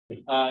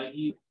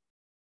He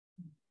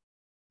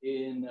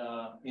in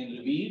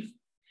Lviv.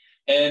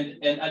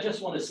 And I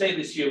just want to say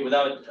this here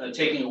without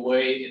taking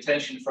away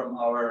attention from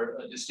our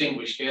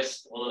distinguished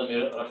guest,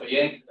 Volodymyr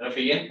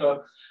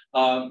Rafeyenko,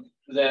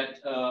 that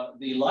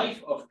the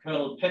life of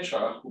Colonel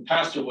Petra, who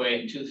passed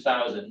away in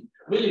 2000,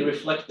 really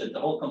reflected the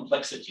whole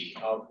complexity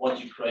of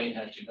what Ukraine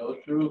had to go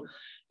through.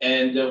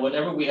 And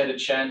whenever we had a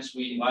chance,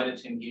 we invited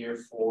him here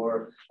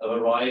for a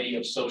variety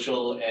of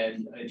social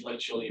and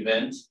intellectual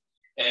events.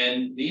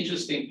 And the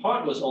interesting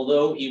part was,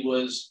 although he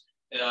was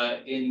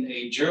in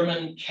a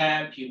German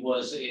camp, he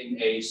was in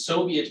a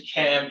Soviet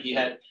camp, he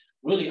had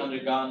really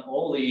undergone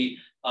all the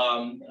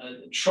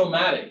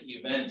traumatic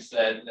events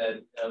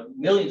that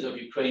millions of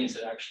Ukrainians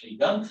had actually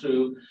gone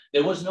through,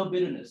 there was no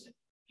bitterness in him.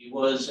 He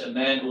was a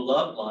man who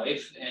loved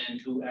life and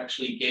who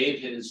actually gave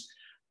his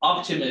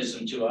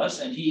optimism to us,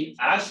 and he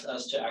asked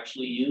us to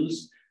actually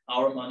use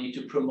our money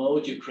to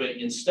promote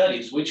Ukrainian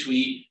studies, which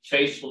we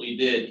faithfully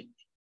did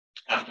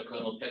after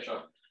Colonel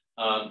Petra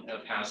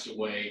passed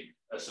away.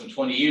 Some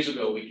 20 years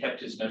ago, we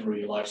kept his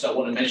memory alive. So I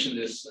want to mention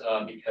this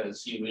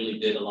because he really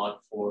did a lot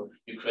for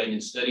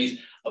Ukrainian studies.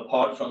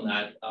 Apart from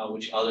that,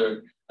 which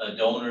other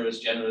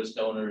donors, generous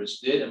donors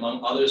did,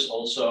 among others,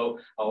 also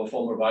our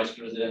former Vice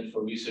President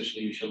for Research,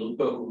 Liu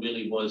Shalupa, who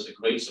really was a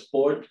great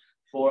support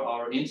for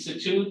our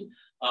institute.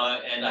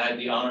 And I had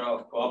the honor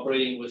of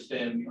cooperating with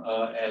him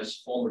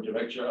as former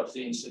director of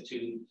the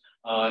institute.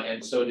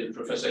 And so did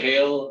Professor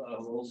Hale,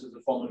 who also is the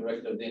former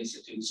director of the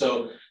institute.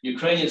 So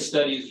Ukrainian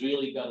studies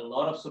really got a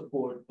lot of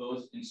support,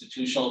 both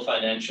institutional,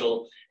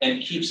 financial,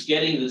 and keeps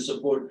getting the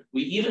support.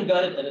 We even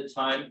got it at a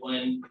time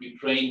when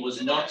Ukraine was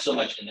not so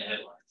much in the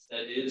headlines.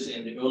 That is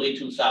in the early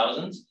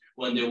 2000s,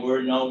 when there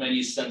were no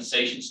many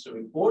sensations to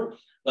report,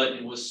 but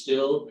it was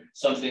still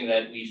something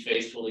that we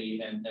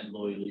faithfully and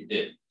loyally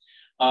did.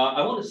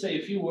 I want to say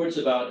a few words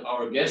about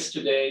our guest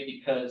today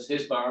because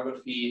his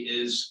biography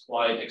is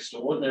quite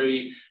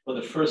extraordinary. For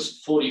the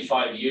first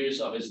 45 years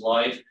of his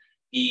life,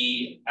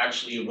 he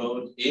actually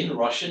wrote in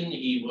Russian.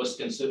 He was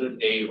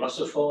considered a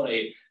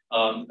Russophone,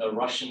 a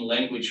Russian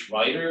language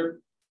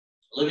writer,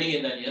 living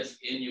in Donetsk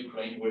in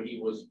Ukraine, where he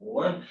was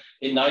born.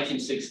 In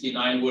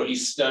 1969, where he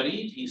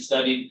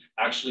studied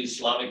actually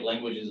Slavic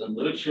languages and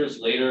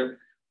literatures, later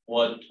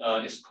what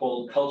is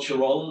called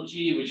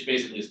culturology, which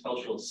basically is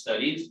cultural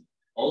studies,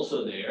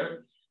 also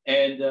there,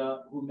 and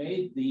who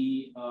made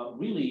the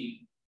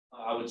really,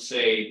 I would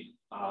say,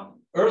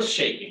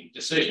 earth-shaking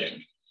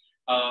decision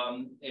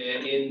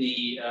in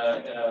the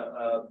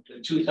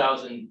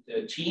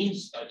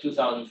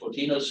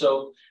 2014 or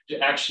so, to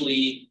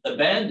actually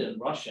abandon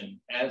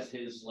Russian as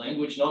his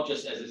language, not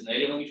just as his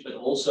native language, but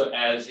also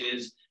as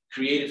his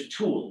creative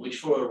tool, which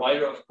for a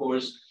writer, of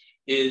course,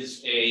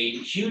 is a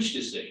huge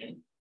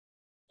decision.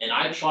 And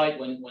I tried,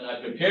 when I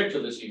prepared for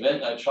this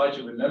event, I tried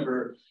to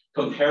remember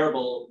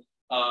comparable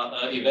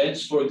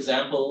events. For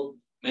example,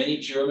 many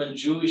German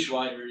Jewish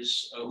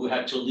writers who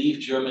had to leave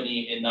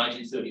Germany in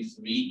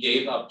 1933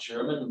 gave up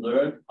German,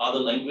 learned other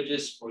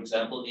languages, for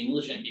example,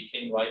 English, and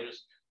became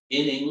writers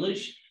in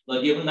English.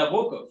 Vladimir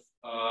Nabokov,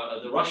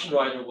 the Russian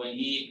writer, when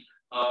he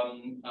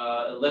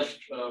left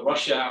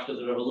Russia after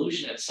the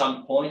revolution, at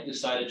some point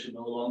decided to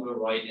no longer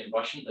write in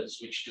Russian, but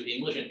switched to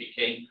English and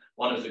became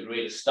one of the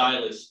greatest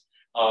stylists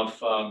of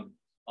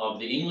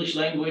the English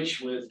language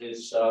with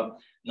his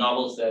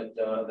novels that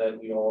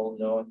we all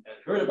know and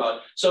heard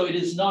about. So it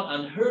is not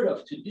unheard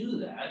of to do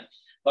that.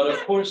 But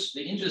of course,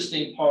 the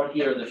interesting part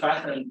here, the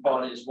fascinating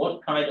part, is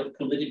what kind of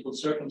political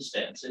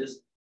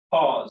circumstances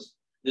caused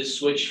this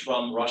switch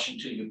from Russian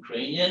to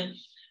Ukrainian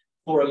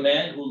for a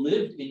man who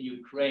lived in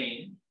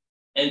Ukraine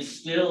and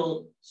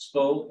still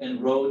spoke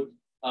and wrote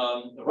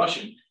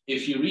Russian.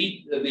 If you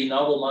read the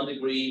novel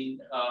Mondegreen,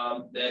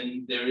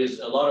 then there are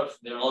a lot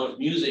of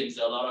musings,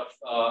 a lot of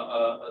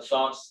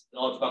thoughts, a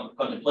lot of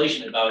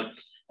contemplation about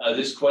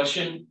this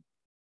question,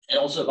 and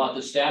also about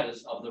the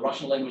status of the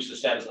Russian language, the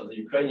status of the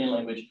Ukrainian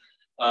language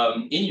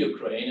in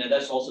Ukraine. And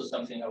that's also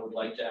something I would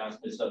like to ask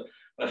Mr.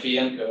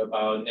 Rafeyenko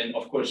about. And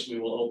of course, we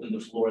will open the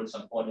floor at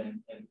some point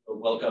and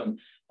welcome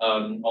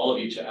all of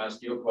you to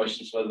ask your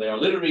questions, whether they are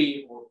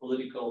literary or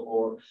political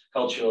or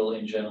cultural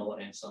in general,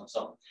 and so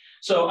on.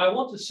 So I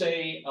want to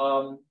say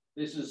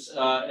this is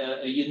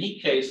a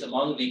unique case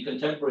among the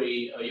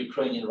contemporary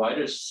Ukrainian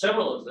writers.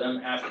 Several of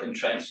them have been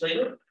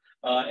translated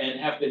and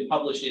have been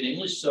published in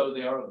English, so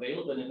they are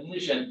available in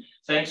English. And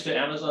thanks to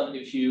Amazon,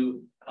 if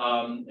you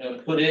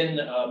put in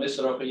Mr.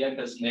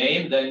 Rafeyenko's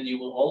name, then you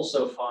will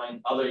also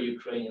find other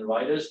Ukrainian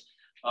writers.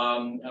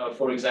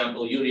 For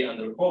example, Yuri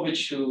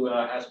Andrukovich, who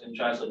has been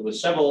translated with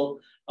several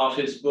of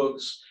his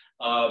books.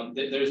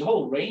 There's a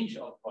whole range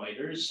of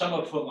writers, some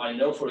of whom I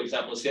know, for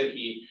example,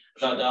 Serhiy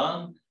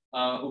Zhadan,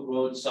 who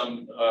wrote some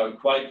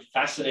quite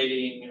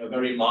fascinating,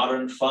 very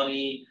modern,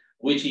 funny,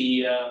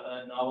 witty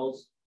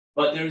novels.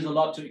 But there is a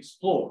lot to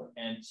explore.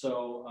 And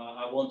so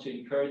I want to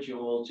encourage you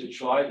all to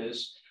try this.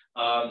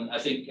 I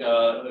think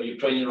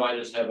Ukrainian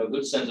writers have a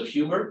good sense of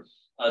humor,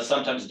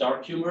 sometimes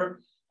dark humor,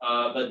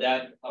 but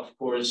that, of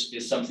course,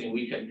 is something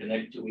we can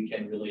connect to, we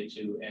can relate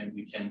to, and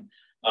we can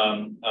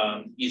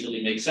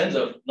easily make sense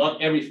of.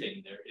 Not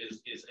everything there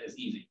is as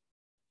easy.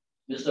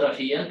 Mr.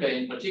 Rafeyenko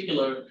in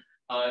particular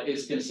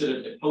is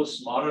considered a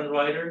postmodern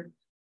writer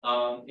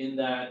in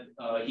that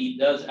he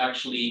does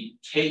actually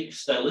take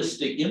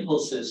stylistic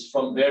impulses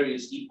from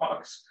various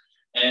epochs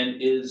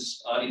and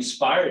is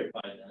inspired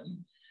by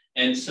them.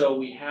 And so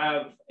we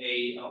have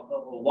a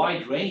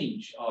wide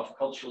range of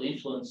cultural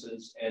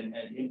influences and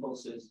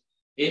impulses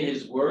in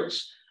his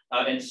works.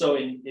 And so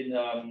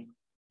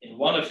in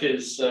one of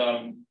his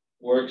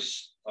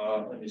works,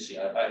 let me see,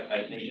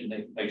 I need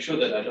to make sure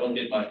that I don't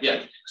get my,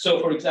 yeah. So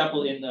for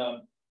example, in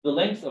The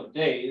Length of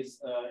Days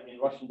in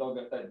Russian,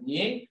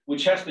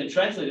 which has been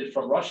translated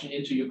from Russian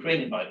into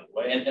Ukrainian, by the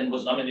way, and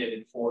was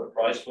nominated for a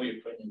prize for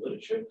Ukrainian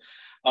literature.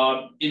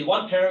 In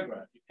one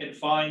paragraph, you can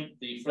find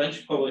the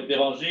French poet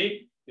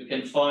Béranger, you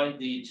can find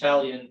the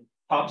Italian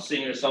pop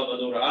singer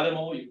Salvatore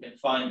Adamo, you can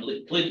find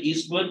Clint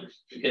Eastwood,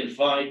 you can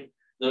find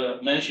the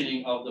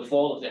mentioning of the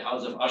fall of the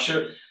House of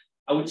Usher.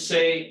 I would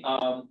say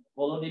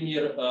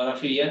Volodymyr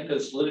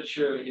Rafeyenko's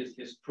literature,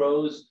 his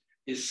prose,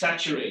 is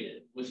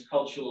saturated with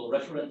cultural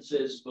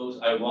references,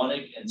 both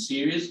ironic and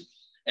serious,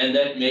 and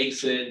that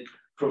makes it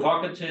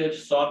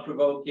provocative,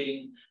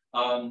 thought-provoking,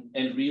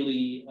 and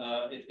really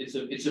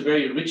it's a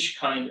very rich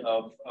kind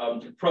of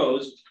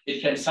prose.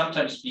 It can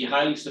sometimes be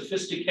highly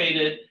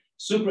sophisticated,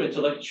 super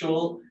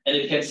intellectual, and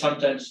it can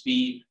sometimes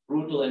be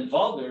brutal and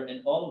vulgar,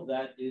 and all of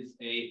that is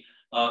a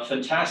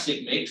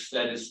fantastic mix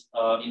that is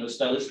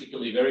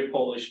stylistically very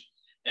polished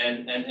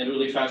and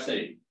really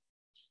fascinating.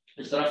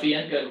 Mr.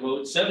 Rafeyenko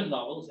wrote 7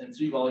 novels and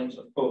 3 volumes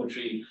of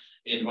poetry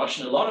in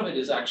Russian. A lot of it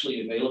is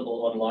actually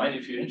available online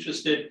if you're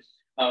interested.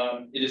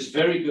 It is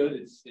very good.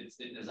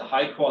 It is a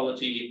high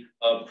quality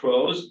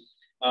prose.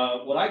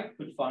 What I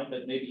could find,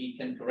 but maybe he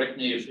can correct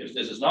me if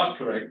this is not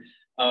correct,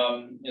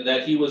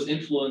 that he was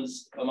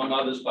influenced, among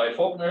others, by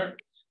Faulkner,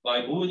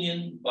 by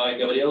Bunin, by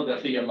Gabriel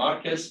Garcia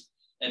Marquez,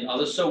 and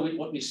others. So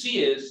what we see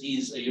is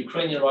he's a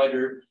Ukrainian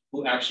writer who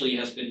actually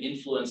has been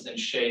influenced and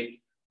shaped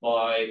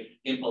by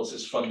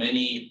impulses from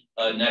many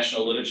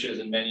national literatures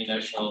and many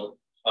national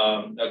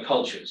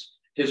cultures.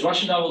 His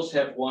Russian novels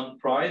have won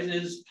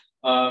prizes.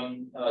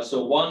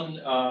 So one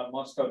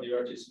Moscow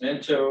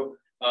Divertissemento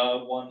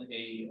won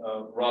a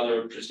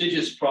rather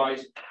prestigious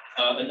prize.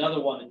 Another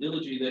one, a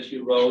trilogy that he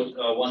wrote,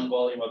 one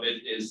volume of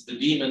it is The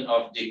Demon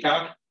of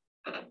Descartes.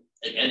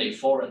 Again, a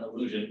foreign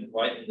allusion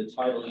right in the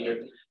title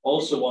here,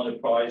 also won a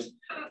prize.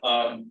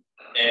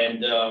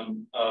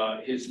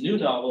 His new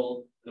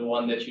novel, the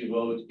one that he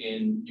wrote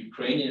in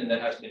Ukrainian and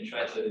that has been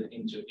translated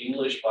into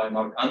English by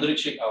Mark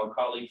Andrichik, our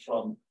colleague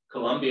from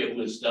Columbia, who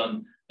has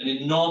done an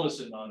enormous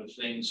amount of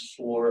things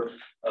for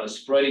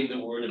spreading the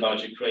word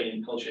about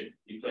Ukrainian culture,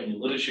 Ukrainian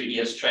literature. He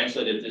has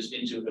translated this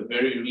into a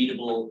very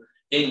readable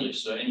English.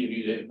 So any of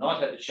you that have not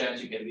had the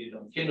chance, you can read it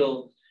on Kindle,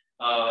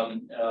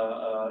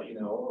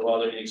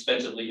 rather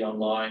inexpensively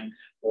online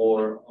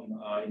or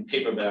in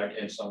paperback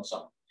and so on and so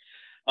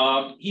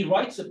on. He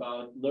writes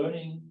about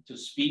learning to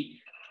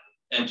speak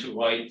and to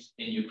write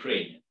in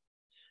Ukrainian.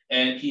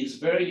 And he is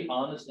very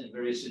honest and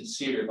very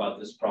sincere about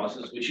this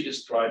process, which he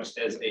describes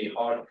as a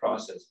hard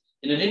process.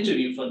 In an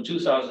interview from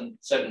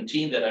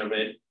 2017 that I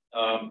read,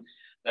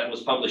 that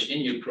was published in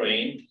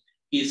Ukraine,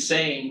 he's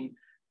saying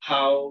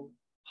how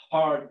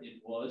hard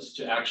it was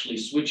to actually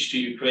switch to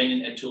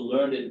Ukrainian and to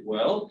learn it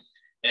well.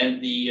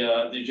 And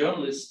the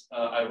journalist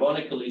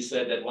ironically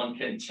said that one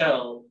can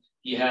tell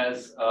he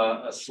has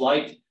a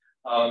slight,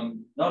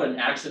 not an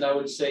accent, I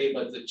would say,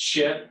 but the ch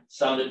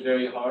sounded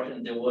very hard,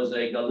 and there was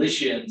a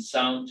Galician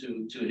sound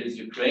to his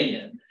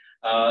Ukrainian.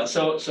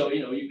 So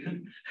you can.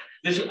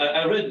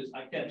 I read this.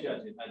 I can't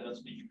judge it. I don't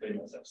speak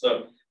Ukrainian myself, so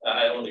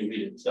I only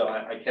read it. So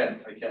I can't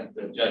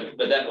judge it.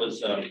 But that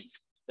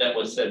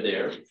was said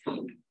there.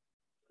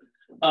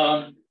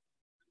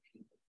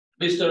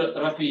 Mr.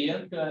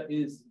 Rafeyenko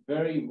is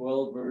very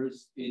well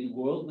versed in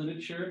world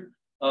literature.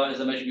 As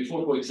I mentioned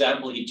before, for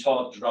example, he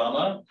taught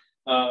drama,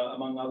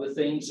 among other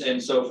things.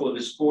 And so for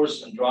this course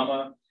in drama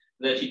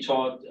that he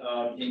taught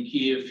in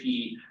Kyiv,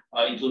 he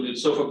included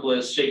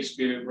Sophocles,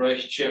 Shakespeare,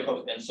 Brecht,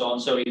 Chekhov, and so on.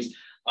 So he's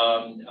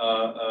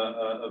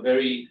a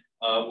very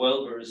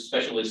well-versed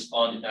specialist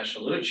on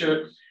international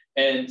literature.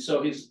 And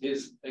so his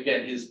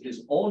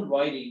own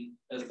writing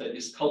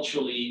is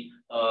culturally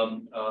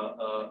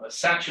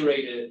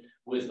saturated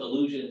with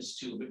allusions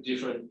to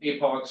different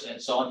epochs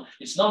and so on.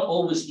 It's not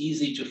always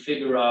easy to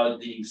figure out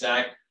the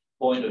exact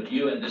point of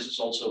view, and this is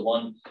also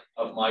one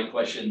of my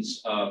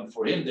questions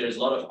for him. There's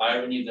a lot of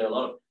irony, there are a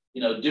lot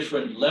of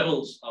different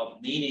levels of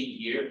meaning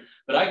here,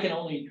 but I can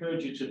only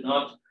encourage you to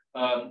not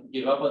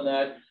give up on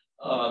that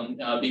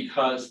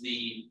because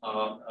the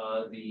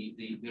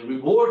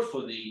reward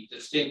for the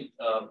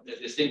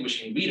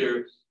distinguishing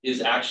reader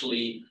is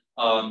actually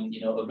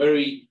a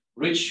very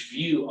rich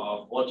view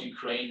of what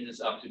Ukraine is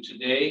up to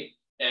today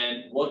and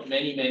what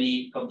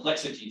many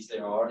complexities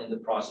there are in the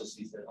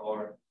processes that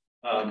are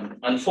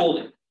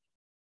unfolding.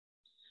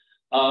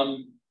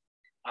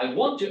 I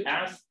want to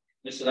ask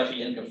Mr.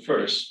 Rafeyenko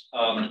first,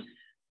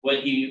 when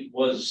he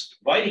was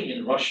writing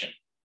in Russian,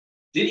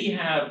 did he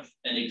have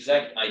an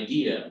exact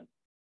idea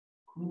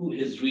who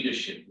his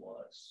readership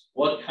was,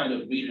 what kind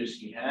of readers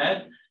he had,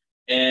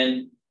 and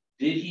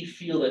did he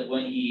feel that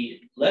when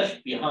he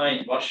left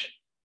behind Russian,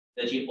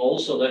 that he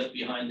also left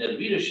behind that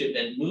readership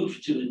and moved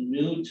to a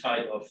new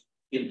type of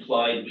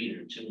implied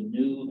reader, to a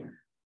new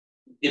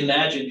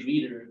imagined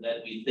reader that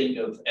we think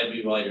of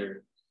every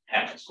writer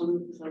has?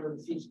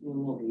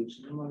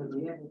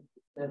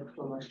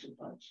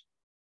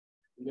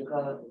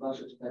 Яка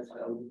ваша читацька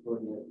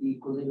аудиторія? І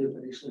коли ви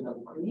перейшли на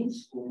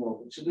українську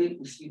мову, чи ви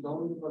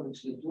усвідомлювали,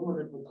 чи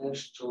думали про те,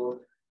 що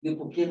ви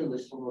покинули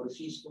свого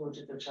російського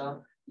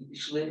читача і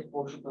пішли в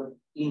пошуках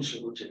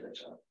іншого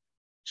читача?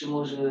 Чи,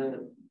 може,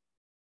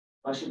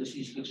 ваші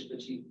російські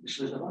читачі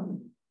пішли за вами?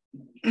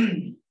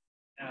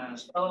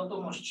 Справа в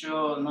тому,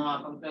 що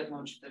на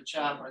конкретного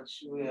читача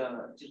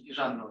працює тільки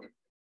жанрова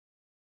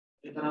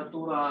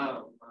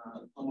література,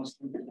 тому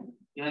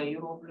я її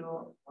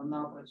роблю,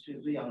 вона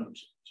працює з уявним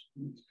читачем.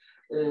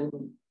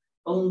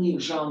 Only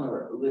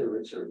genre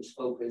literature is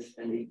focused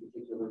on a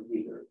particular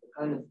reader. The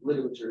kind of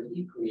literature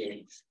he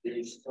creates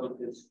is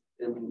focused,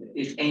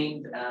 is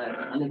aimed at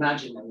an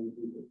imaginary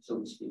reader, so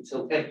to speak.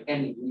 So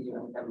any reader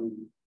and every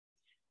reader.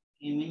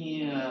 І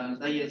мені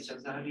здається,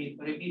 взагалі,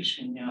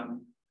 перебільшення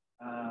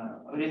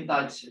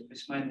орієнтації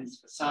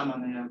письменництва саме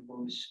на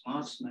якусь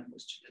масу, на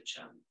якусь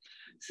читача.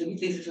 So he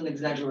thinks it's an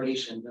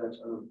exaggeration that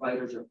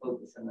writers are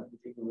focused on a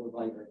particular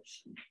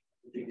writers.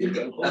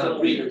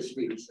 Readers.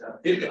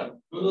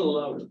 A little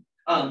louder.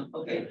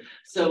 Okay.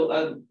 So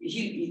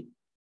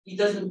he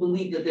doesn't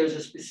believe that there's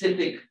a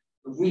specific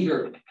reader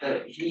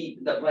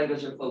that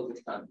writers are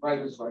focused on.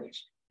 Writers.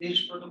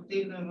 Більш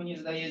продуктивною, мені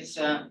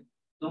здається,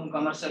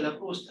 думка Марселя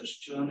Пруста,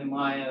 що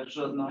немає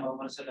жодного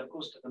Марселя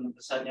Пруста до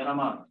написання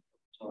роману.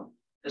 Тобто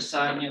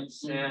писання –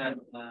 це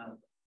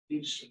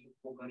більше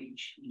глибока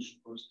річ, ніж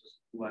просто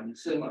спілкування.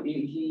 So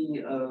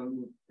he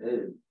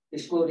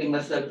is quoting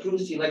Marcel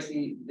Proust. He likes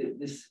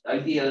this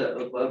idea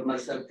of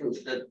Marcel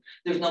Proust, that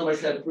there's no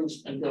Marcel Proust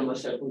until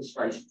Marcel Proust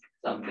writes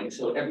something.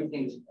 So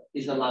everything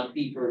is a lot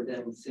deeper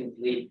than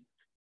simply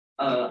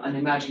an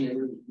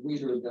imaginary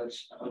reader that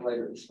a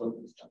writer is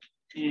focused on.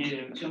 І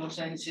в цьому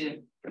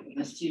сенсі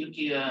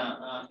настільки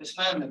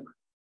письменник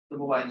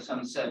добуває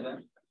сам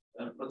себе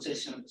в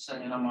процесі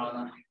написання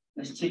романа,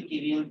 настільки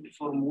він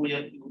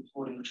формує і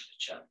утворює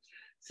читача.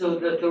 So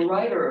the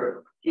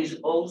writer is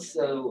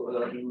also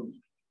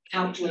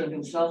capturing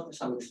himself to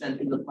some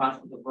extent in the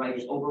process of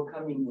writing,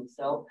 overcoming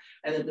himself,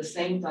 and at the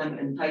same time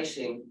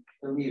enticing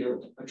the reader,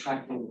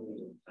 attracting the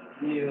reader.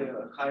 І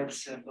хай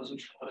це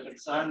позвучить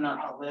парадоксально,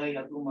 але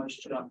я думаю,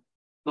 що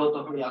до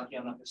того, як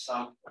я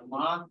написав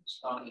роман,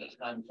 ставлю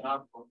останню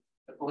крапку,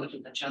 такого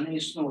читача не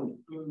існує.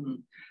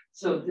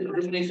 So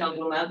this may sound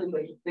romantic,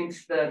 but he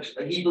thinks that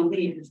he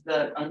believes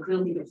that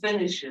until he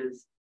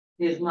finishes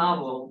his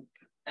novel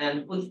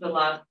and puts the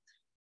last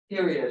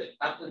period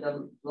after the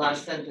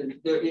last sentence,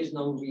 there is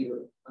no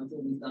reader until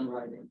he's done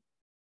writing.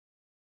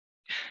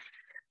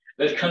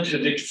 That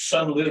contradicts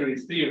some literary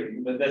theory,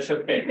 but that's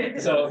okay.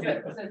 So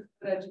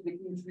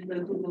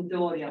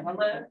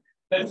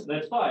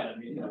that's fine. I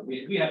mean,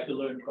 we have to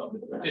learn from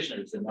the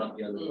practitioners and not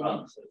the other way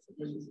around.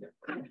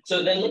 So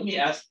then let me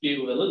ask you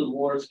a little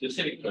more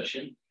specific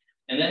question,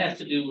 and that has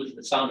to do with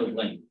the sound of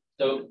language.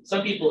 So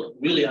some people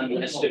really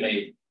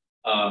underestimate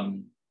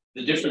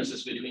the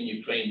differences between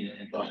Ukrainian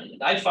and Russian.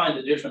 I find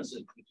the differences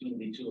between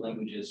the two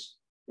languages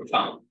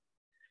profound.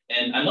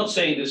 And I'm not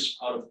saying this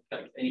out of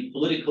any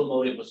political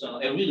motive or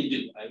something. I really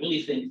do. I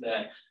really think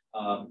that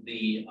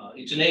the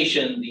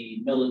intonation, the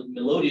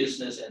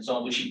melodiousness, and so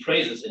on, which he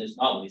praises in his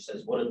novel, he says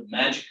what a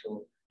magical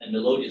and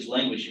melodious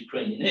language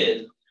Ukrainian is,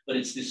 but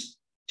it's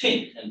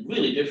distinct and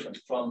really different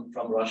from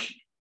Russian.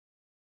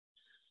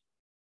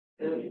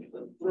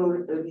 Про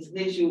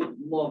різницю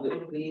мови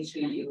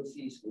української і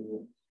російської.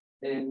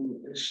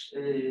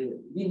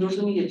 Він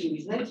розуміє цю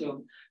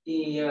різницю,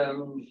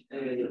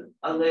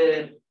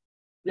 але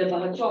для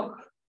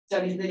багатьох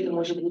ця різниця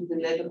може бути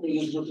не такою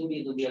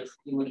зрозумілою, як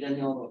для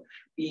нього.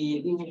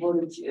 І він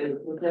говорить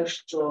про те,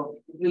 що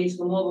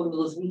українська мова,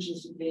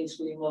 милозвучність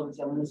української мови,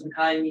 ця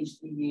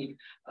музикальність її,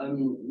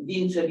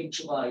 він це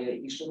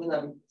відчуває, і що ми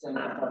навіть це не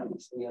кажемо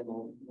в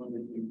своєму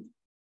Монdegreen.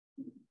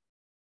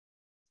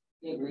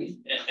 He agrees.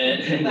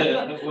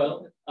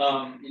 Well,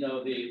 you know,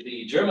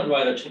 the German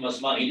writer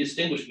Thomas Mann, he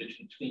distinguished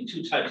between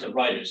two types of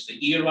writers, the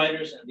ear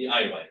writers and the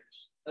eye writers.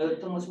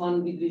 Томас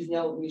Манн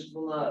відрізняв між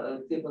двома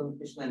типами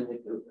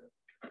письменників.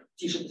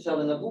 Ті, що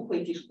писали на вухо,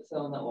 і ті, що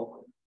писали на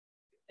око.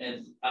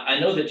 And I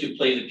know that you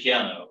play the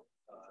piano.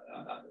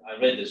 I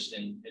read this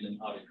in an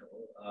article.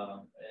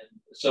 And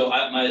so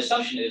my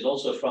assumption is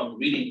also from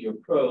reading your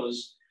prose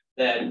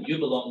that you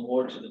belong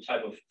more to the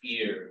type of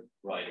ear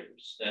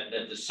writers,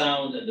 that the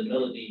sound and the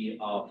melody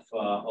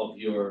of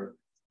your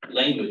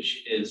language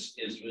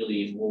is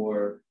really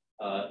more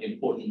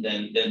important than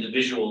the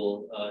visual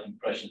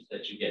impressions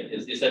that you get.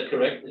 Is that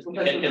correct?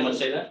 Can one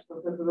say that?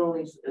 Професор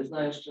Роллинг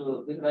знає,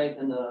 що ви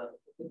граєте на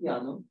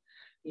піано,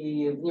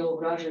 і в нього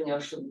враження,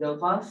 що для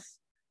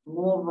вас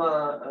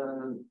мова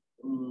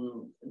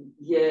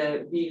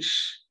є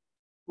більш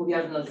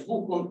пов'язана з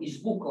вухом і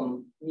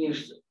звуком,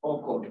 ніж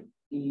оком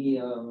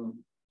і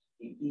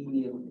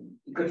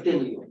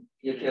картиною,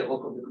 яке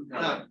око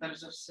викликає. Так, перш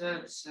за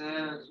все,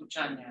 це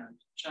звучання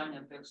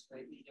тексту,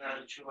 і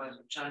я відчуваю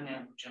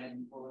звучання, хоча я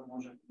ніколи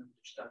можу не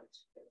прочитати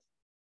цей текст.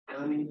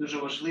 Але мені дуже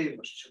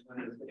важливо, щоб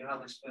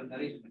зберігалась певна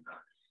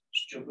ритміка,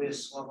 щоб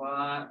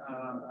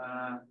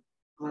слова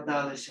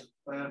вкладалися в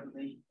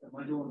певний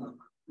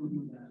малюнок,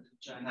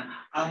 звичайно,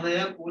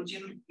 але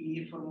потім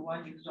і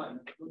формування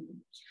візуального.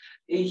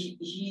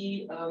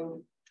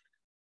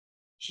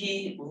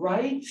 He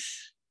writes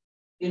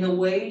in a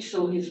way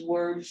so his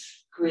words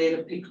create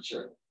a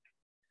picture.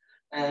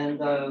 And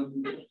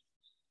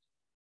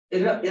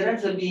it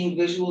ends up being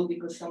visual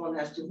because someone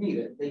has to read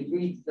it. They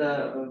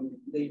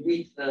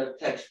read the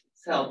text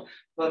itself,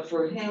 but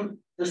for him,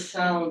 the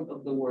sound of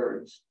the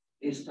words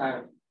is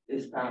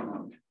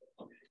paramount.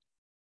 Okay.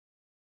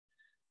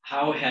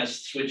 How has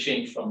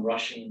switching from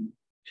Russian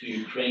to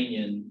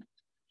Ukrainian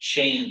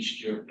changed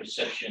your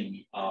perception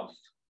of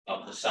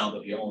the sound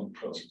of your own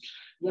prose?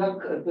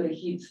 Як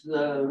перехід з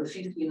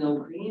російської на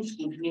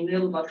українську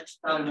змінив ваше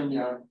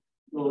ставлення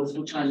до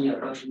звучання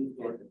вашої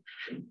творів?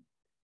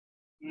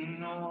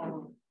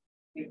 Ну,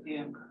 як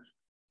я кажу,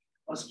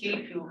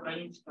 оскільки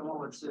українська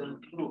мова – це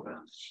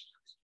друга,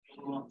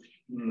 то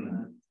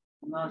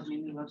вона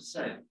змінила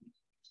все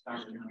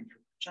ставлення до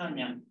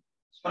звучання.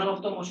 Справа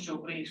в тому, що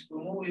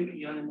українською мовою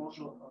я не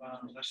можу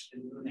завершити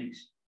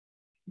дурниці.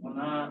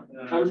 Вона...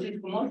 А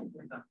російською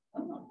можете? Так,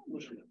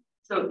 дуже.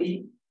 So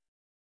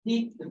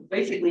he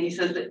basically he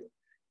says that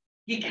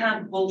he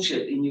can't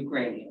bullshit in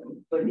Ukrainian,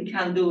 but he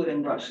can do it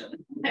in Russian.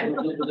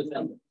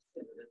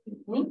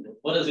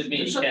 What does it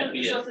mean? You can't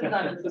be Що це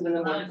значить, коли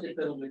не можете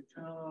це робити?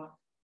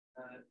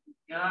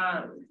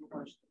 Я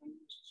думаю,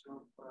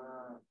 що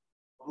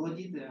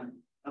володіти,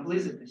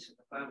 наблизитися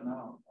до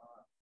певного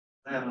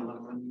левела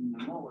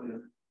володіння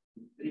мовою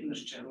потрібно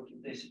ще років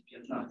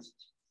 10-15.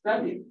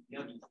 Study.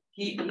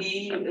 He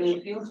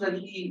feels that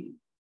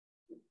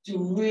to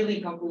really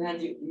comprehend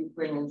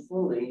Ukrainian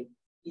fully,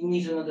 he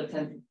needs another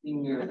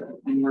 10-15 years to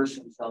immerse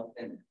himself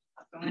in it.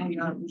 Тому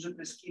я дуже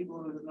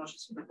прискіпливо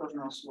відношуся до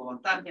кожного слова,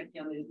 так як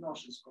я не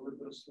відношусь, коли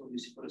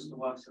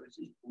користувався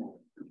російською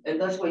мовою.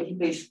 And that's why he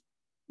pays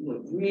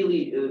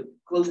really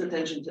close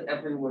attention to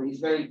every word.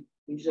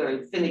 He's very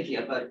finicky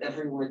about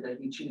every word that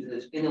he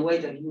chooses in a way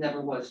that he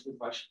never was with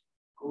Russian.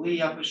 Коли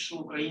я пишу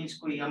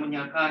українською, я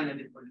маніакально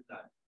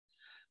відповідаю.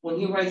 When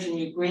he writes in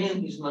Ukrainian,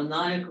 he's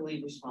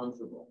maniacally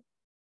responsible.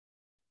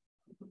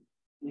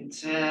 І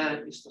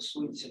це і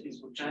стосується і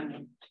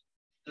звучання.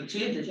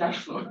 Це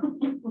тяжко.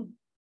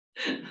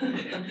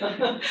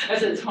 I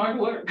said it's hard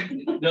work.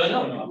 No.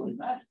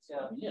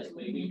 Yes,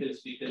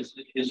 because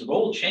his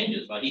role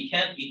changes, right? He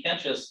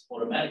can't just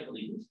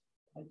automatically do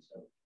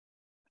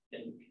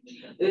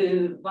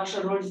it.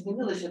 Ваша роль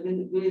змінилася,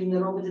 ви не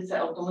робите це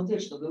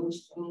автоматично, ви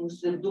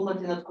мусите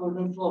думати над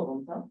кожним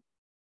словом, так?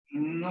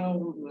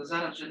 Ну,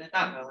 зараз вже не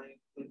так, але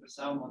коли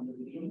писав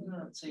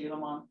Монdegreen цей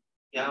роман,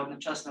 я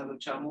одночасно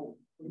вивчав мову.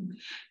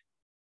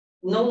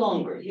 No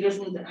longer. He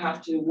doesn't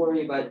have to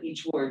worry about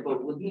each word,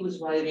 but when he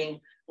was writing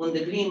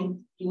Mondegreen,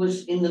 he was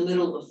in the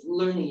middle of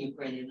learning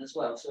Ukrainian as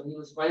well. So he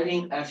was writing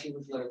as he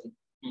was learning.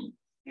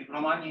 І в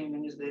романі,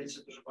 мені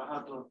здається, дуже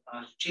багато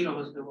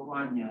щирого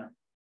здивування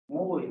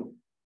мовою,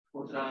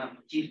 котра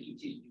тільки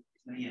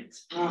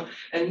пізнається.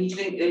 And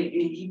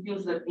he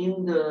feels that in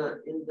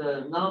the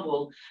novel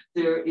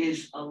there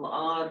is a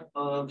lot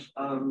of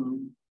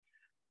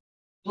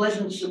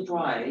pleasant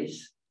surprise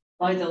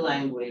by the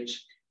language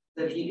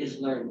that he is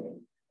learning.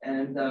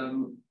 And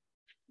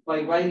by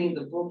writing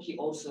the book, he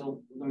also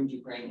learned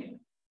Ukrainian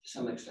to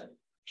some extent.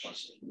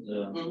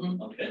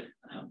 Okay.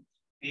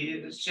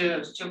 І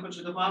ще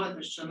хочу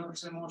додати, що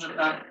це може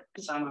так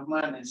саме в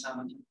мене,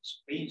 саме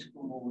з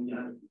українською мовою,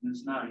 я не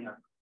знаю, як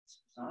це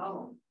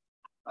загалом.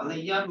 Але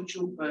я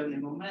почув певний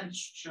момент,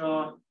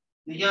 що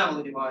не я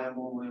володіваю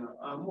мовою,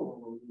 а мова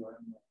володіває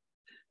мовою.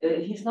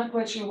 He's not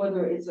quite sure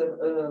whether it's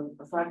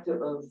a factor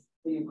of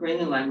the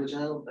Ukrainian language,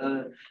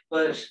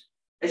 but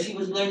as he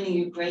was learning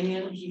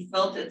Ukrainian, he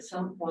felt at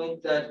some point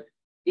that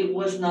it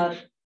was not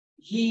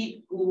he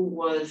who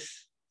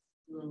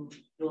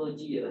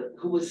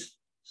was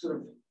sort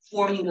of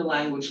forming the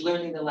language,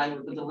 learning the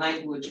language, but the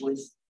language was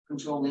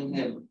controlling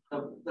him.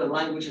 The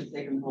language had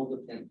taken hold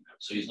of him.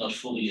 So he's not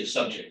fully a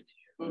subject.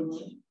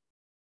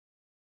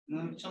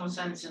 Ну, в цьому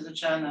сенсі,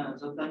 звичайно,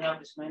 завдання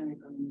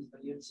письменника, мені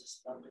здається,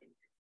 стати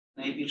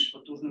найбільш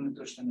потужним і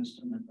точним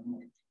інструментом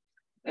мови.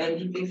 And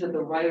he thinks that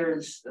the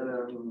writer's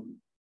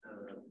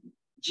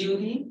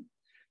duty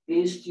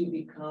is to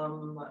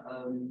become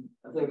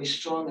a very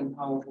strong and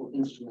powerful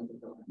instrument of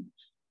the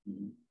language.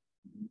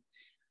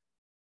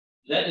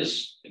 That is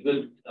a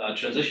good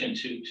transition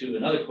to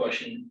another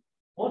question.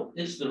 What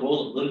is the role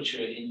of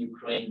literature in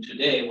Ukraine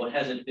today? What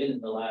has it been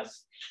in the last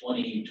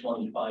 20,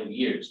 25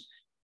 years?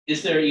 Is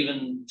there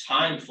even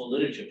time for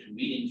literature, to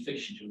reading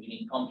fiction, to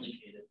reading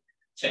complicated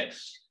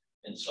texts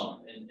and so on?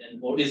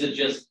 Or is it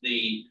just the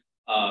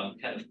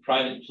kind of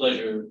private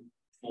pleasure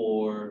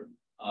for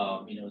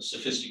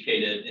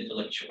sophisticated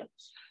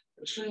intellectuals?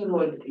 Що є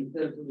роль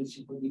літератури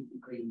сьогодні в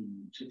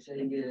Україні? Чи це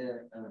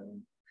є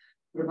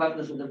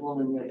приватне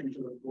задоволення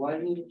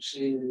інтелектуалів,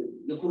 чи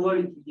яку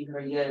роль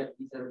відіграє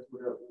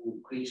література у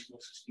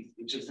українському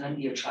суспільстві, чи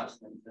взагалі є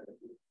час на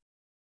літературу?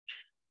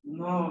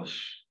 Ну,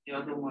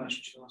 я думаю,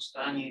 що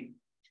останні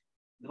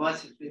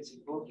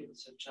 20-30 років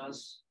це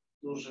час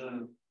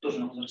дуже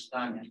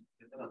зростання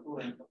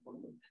літератури.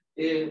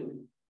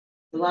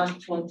 The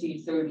last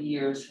 20-30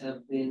 years have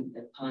been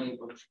a time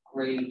of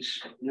great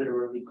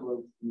literary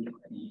growth in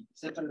Ukraine.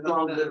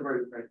 Strong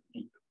literary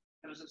practice.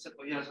 Перш за все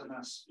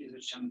пов'язано з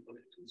прізвищами, коли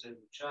тут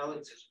звучали,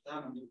 це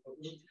Жадан,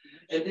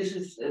 And this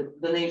is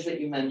the names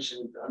that you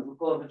mentioned,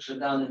 Andrukovich,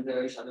 Жадан, and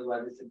various other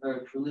writers, are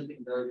very prolific,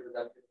 very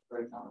productive,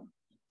 very talented.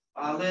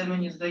 Але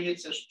мені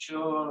здається,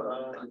 що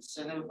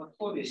це не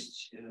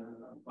випадковість,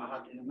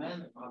 багато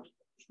імен, багато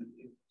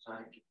художників,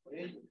 поетів,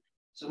 поетів.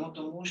 Саме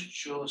тому,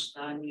 що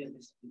останні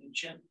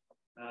десятиліття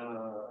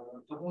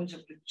формується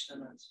політична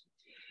нація.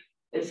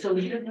 So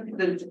we don't think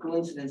that it's a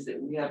coincidence that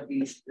we have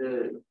these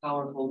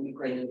powerful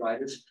Ukrainian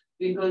writers,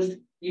 because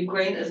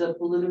Ukraine as a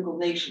political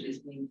nation is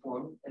being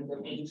formed, and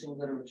they're producing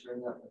literature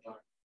in that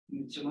regard.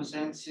 І в цьому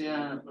сенсі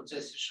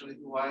процеси, що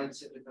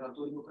відбуваються в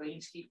літературі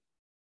українській,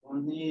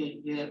 вони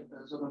є,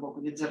 з одного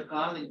боку,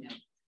 віддзеркаленням,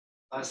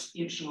 а з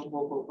іншого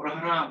боку,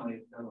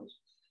 програмою для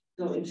розвитку.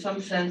 So in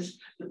some sense,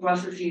 the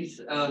processes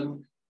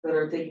that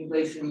are taking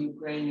place in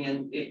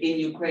Ukraine,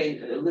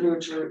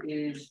 literature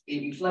is a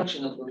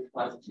reflection of those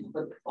processes,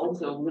 but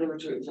also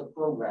literature is a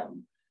program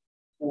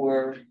for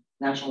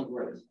national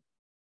growth.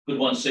 Could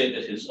one say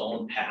that his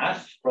own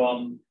path from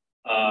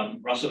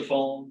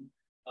Russophone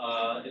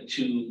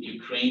to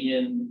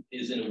Ukrainian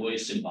is in a way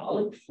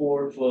symbolic for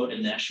a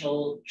national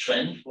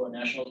trend, for a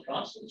national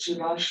process? Чи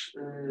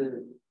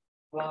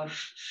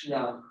ваш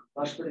шлях,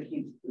 ваш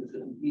перехід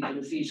від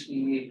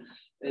російської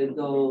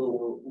до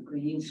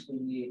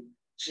української,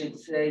 чи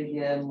це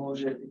є,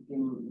 може,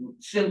 таким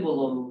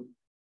символом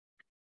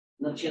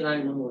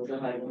національного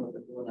загального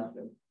такого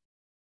напрямку?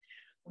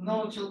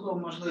 Ну,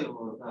 цілком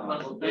можливо,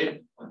 так.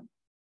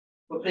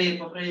 Попри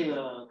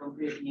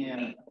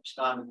конкретні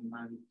обставини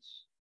навіть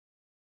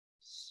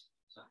з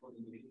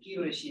заходом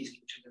віків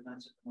російських в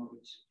 14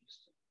 році,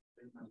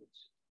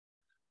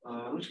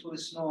 ручку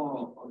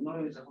весну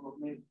одною з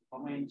головних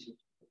моментів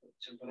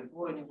цього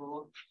перетворення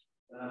було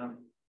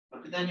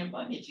прокидання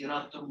пам'яті.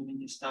 Раптом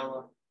мені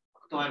стало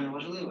актуально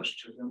важливо,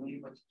 що для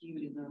моїх батьків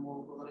рідною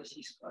мовою була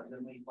російська, а для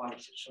моїх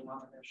бабусів, що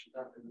мама не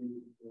шукати не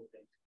було.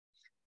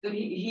 So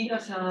he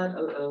has had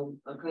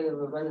a kind of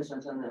a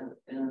renaissance and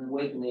an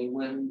awakening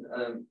when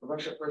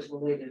Russia first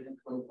invaded in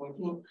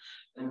 2014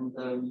 and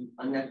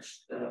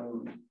annexed,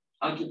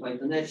 occupied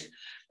Donetsk.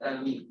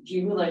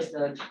 He realized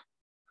that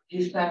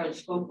his parents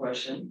spoke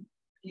Russian,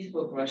 he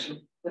spoke Russian,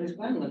 but his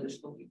grandmother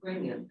spoke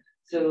Ukrainian.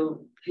 So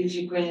his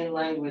Ukrainian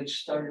language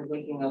started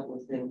waking up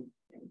within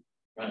him.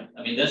 Right. I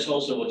mean, that's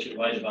also what you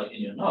write about in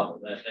your novel,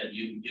 that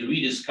you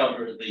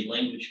rediscover the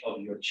language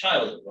of your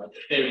childhood, like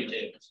the fairy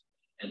tales.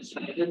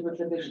 Ви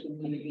теж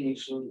мені,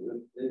 що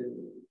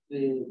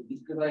ви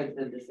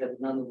відкриваєте для себе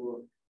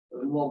наново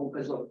мову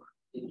казок,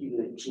 які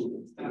ви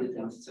чули.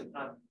 Це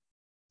правда.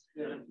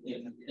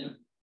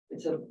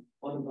 It's an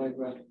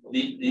autobiographical.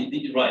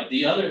 Right.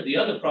 The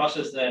other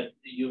process that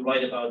you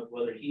write about,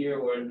 whether here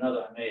or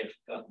another, I may have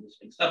gotten this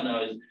mixed up now,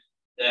 is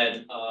that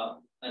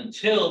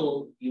until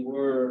you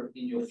were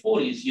in your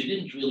 40s, you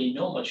didn't really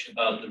know much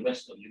about the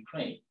rest of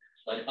Ukraine,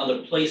 like other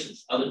places,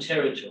 other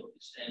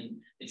territories. And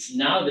it's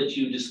now that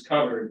you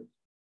discovered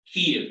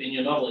Kyiv. In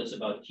your novel, it's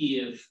about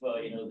Kyiv,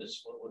 this,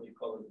 what do you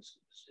call it, this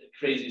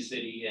crazy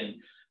city and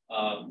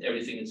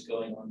everything that's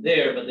going on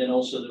there, but then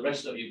also the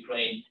rest of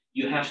Ukraine,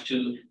 you have to,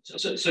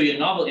 so your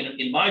novel,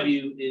 in my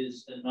view, is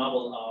a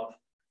novel of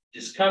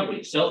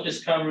discovery,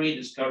 self-discovery,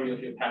 discovery of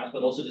your past,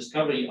 but also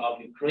discovery of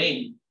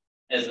Ukraine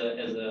as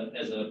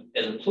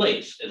a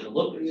place, as a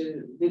locus.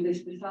 Ви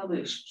десь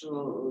писали, що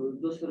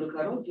до 40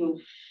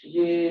 років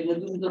ви не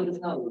дуже добре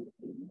знали.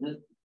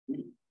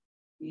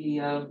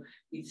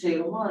 І цей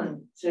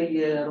роман, це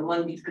є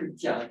роман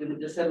відкриття, де ви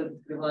для себе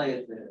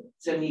відкриваєте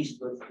це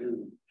місто,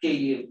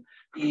 Київ,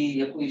 і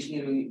якоюсь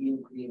мірою і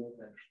Україну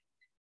теж.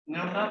 Ну,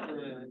 так,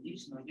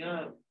 дійсно,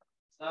 я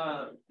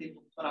за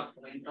типу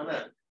характера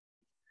інтроверт.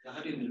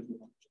 Взагалі не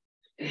люблю.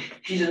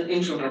 He's an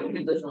introvert,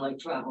 he doesn't like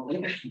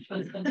traveling.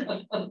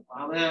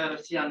 Але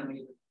росіяни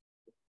мені.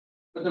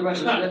 But the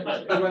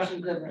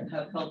Russians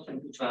have helped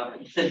him to travel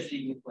and see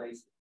new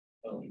places.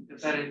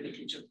 Тепер я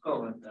такий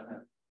частково,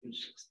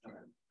 більш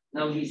екстраверт.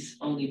 Now he's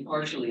only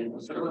partially an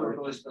extrovert.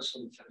 Коли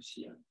стосується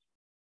росіян.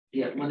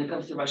 Yeah, when it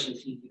comes to Russians,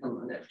 he's become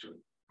an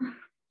extrovert.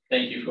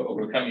 Thank you for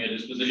overcoming your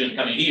disposition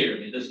coming here. I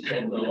mean, this is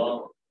a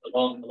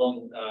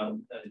long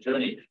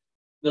journey.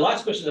 The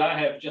last question that I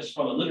have, just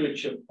from a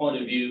literature point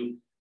of view,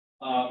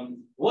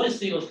 what is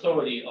the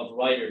authority of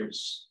writers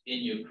in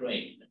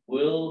Ukraine?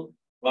 Will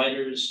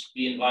writers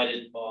be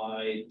invited by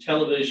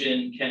television?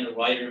 Can a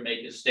writer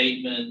make a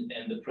statement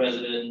and the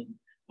president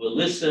will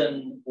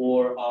listen,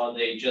 or are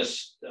they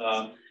just,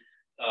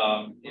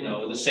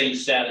 the same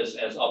status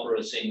as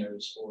opera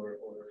singers or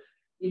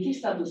Який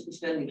статус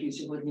письменників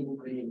сьогодні в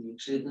Україні?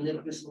 Чи до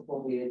них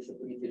прислуховується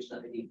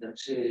політична еліта?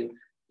 Чи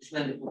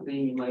письменник в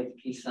Україні має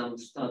такий самий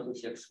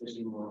статус, як,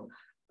 скажімо,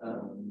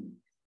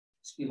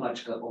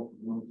 співачка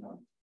оперного?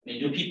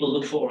 Do people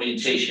look for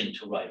orientation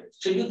to writers?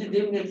 Чи люди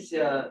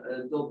дивляться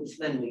до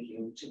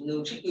письменників? Чи вони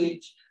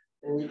очікують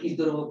якийсь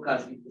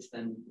дороговказ від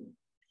письменників?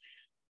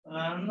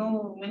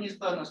 Ну, мені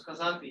складно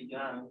сказати,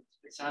 я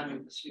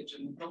спеціально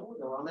досліджень не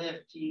проводив, але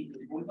в тій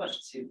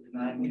бульбашці,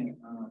 принаймні,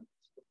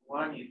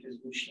 спілкуванні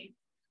фейсбучній,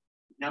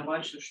 я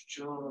бачу,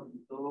 що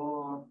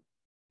до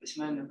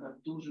письменника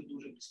дуже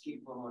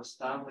прискіпливого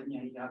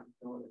ставлення як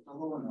до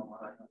еталонного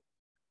морального.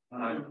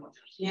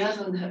 He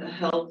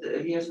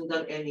hasn't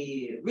done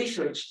any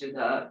research to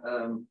that,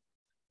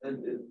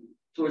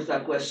 towards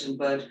that question,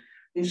 but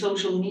in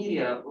social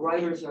media,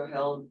 writers are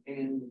held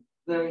in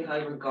very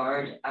high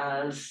regard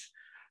as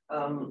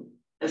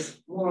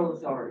moral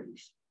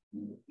authorities.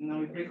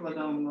 Ну, і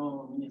прикладом,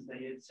 мені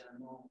здається,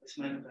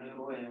 письменника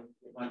героя,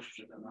 я бачу,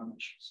 що там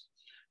щось.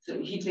 So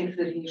he thinks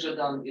that he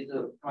Жадан is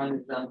a prime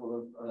example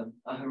of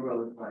a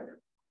heroic writer.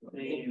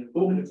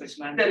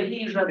 That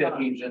he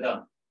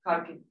Жадан.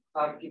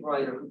 Харків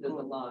writer who does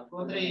a lot.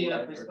 Котрий є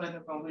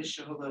письменником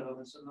вищого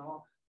левела з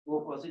одного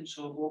боку, а з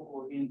іншого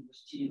боку він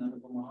постійно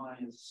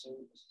допомагає,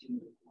 постійно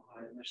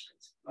допомагає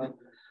мешканцям.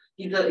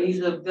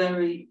 He's a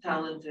very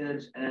talented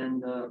and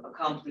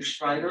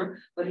accomplished writer,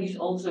 but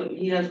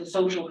he has a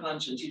social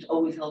conscience. He's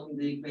always helping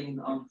the Ukrainian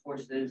armed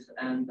forces,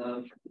 and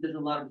he does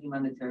a lot of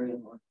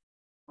humanitarian work.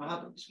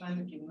 Багато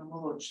письменників на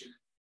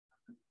молодших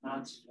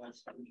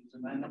 15-20 років за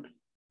мене.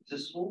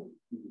 ЗСУ.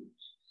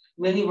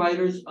 Many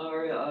writers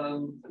are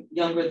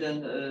younger than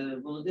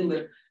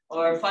Volodymyr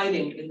are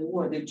fighting in the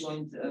war. They've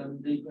joined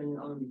the Ukrainian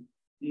army.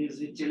 І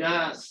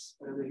звідтіля з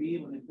передовій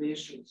вони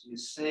пишуть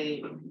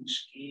есеї,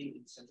 книжки,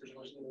 і це дуже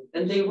важливо.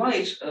 And they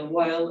write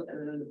while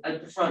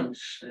at the front,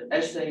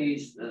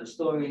 essays,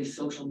 stories,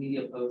 social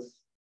media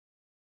posts.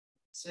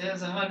 Це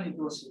загальний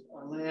досвід,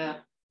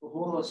 але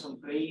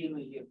голосом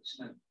країни є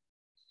письменник.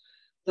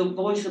 The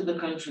voice of the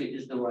country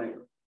is the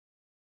writer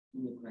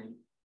in Ukraine.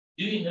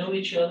 Do you know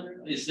each other?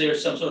 Is there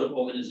some sort of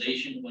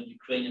organization when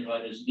Ukrainian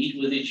writers meet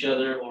with each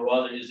other, or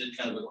rather is it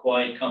kind of a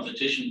quiet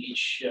competition,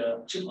 each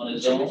on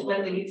his own? Чи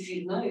письменники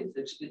всі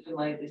знаються, чи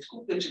підтримаєте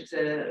купи, чи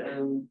це,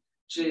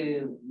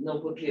 чи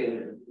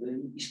навпаки,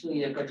 існує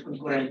якась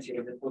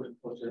конкуренція, де кожен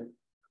хоче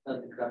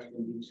стати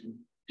кращим більшим?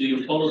 Do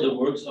you follow the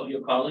works of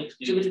your colleagues?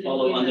 Do you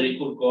follow Andrei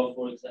Kurkov,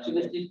 for example? Чи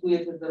ви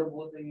слідкуєте за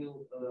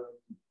роботою,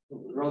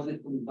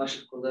 розвитком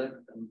ваших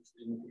колег, там,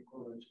 скажімо,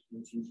 Куркова, чи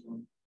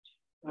Міцінського?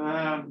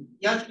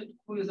 Я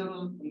слідкую за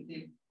розвитком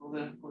тих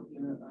колег, які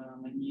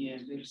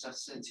мені більш за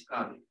все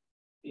цікаві.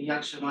 І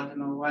якщо мати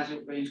на увазі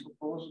українську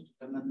прозу,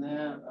 то для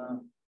мене,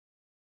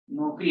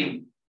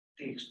 окрім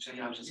тих, що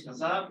я вже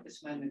сказав,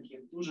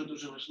 письменників,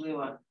 дуже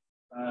важлива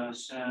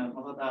ще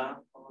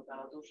молода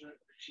дуже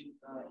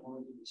жінка,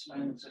 молода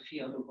письменник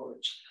Софія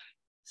Духович.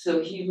 So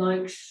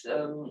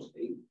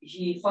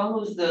he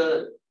follows the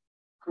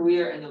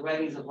career and the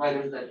writings of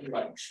writers that he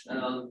likes.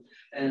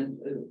 And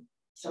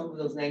some of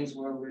those names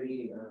were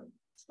already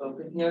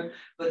spoken here,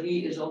 but he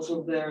is also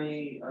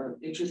very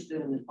interested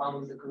and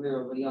follows the career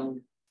of a young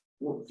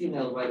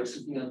female writer,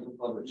 Sophia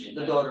Anthropovich,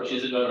 the daughter.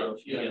 She's the daughter of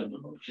Sophia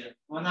Anthropovich.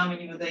 Вона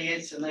мені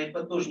видається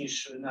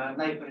найпотужнішою,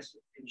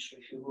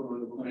 найперспективнішою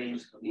фігурою в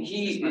українському.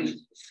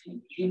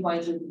 He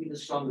finds her to be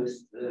the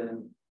strongest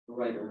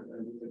writer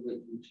with a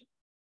great future.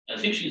 I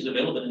think she's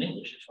available in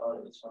English as far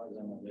as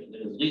I'm aware.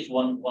 There's at least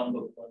one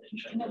book in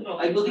Chinese.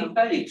 I believe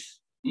Felix.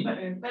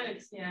 Felix,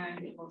 yeah.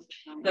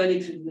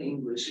 Felix is in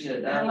English.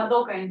 Yeah.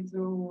 Madoka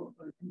into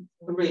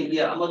Korean.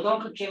 Yeah,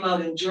 Madoka came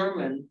out in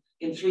German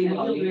in 3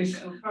 volumes.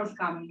 First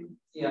coming.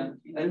 Yeah,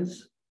 and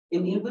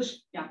in English.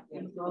 Yeah,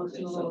 it's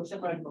also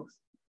separate books.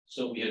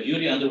 So we have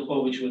Yuri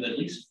Andropovich with at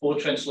least 4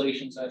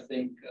 translations, I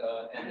think,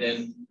 and then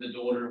the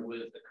daughter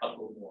with a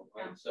couple more,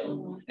 right? So,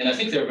 and I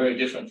think they're very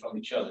different from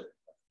each other.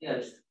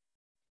 Yes.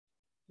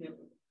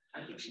 I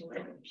think she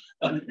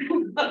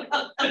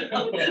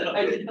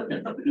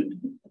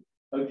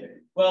Okay.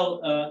 Well,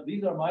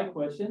 these are my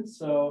questions.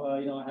 So,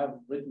 I have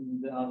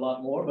written a lot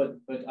more,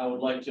 but I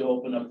would like to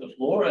open up the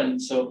floor. And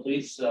so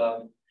please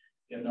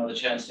give another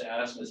chance to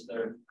ask Mr.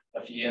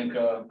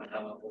 Rafeyenko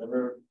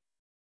whatever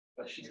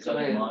questions on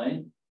your mind.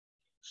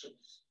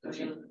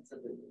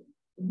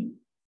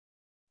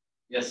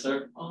 Yes, sir.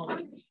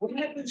 What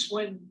happens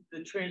when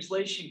the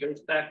translation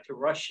goes back to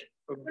Russian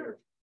from your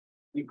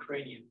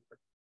Ukrainian?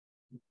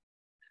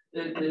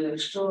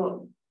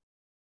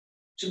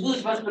 Чи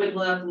будуть вас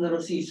перекладати на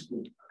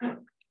російську?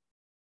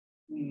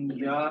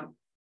 Я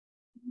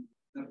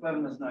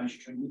напевно знаю,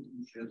 що ні,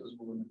 тому що я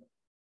дозволений.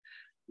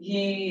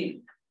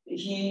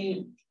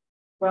 He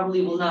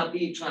probably will not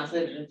be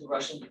translated into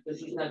Russian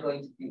because he's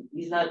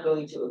not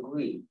going to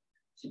agree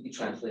to be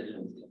translated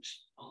into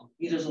Russian.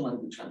 He doesn't want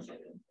to be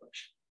translated into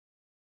Russian.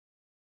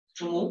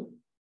 Чому?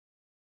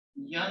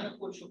 Я не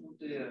хочу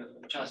бути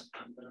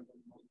часткою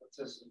перекладного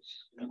процесу,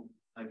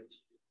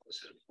 навіть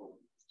посередково.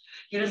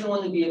 He doesn't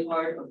want to be a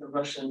part of the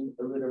Russian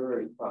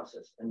literary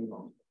process any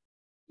longer.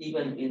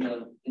 even in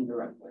an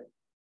indirect way.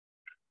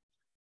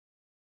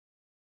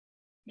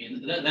 I mean,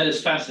 that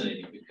is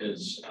fascinating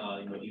because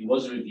he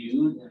was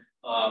reviewed.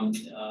 And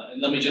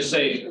let me just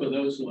say, for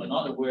those who are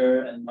not aware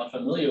and not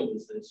familiar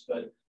with this,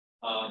 but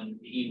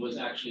he was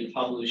actually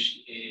published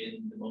in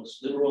the most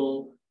liberal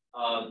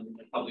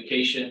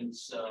publications,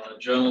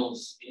 journals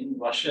in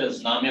Russia.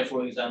 Znamya,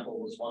 for example,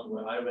 was one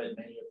where I read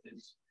many of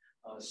his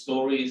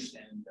stories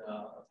and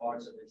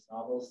parts of his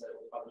novels that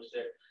were published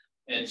there.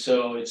 And so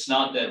it's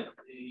not that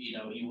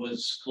he was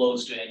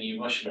close to any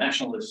Russian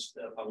nationalist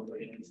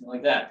publication or anything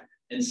like that.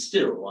 And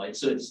still, right?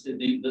 So it's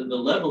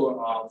the level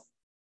of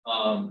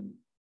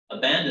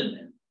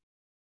abandonment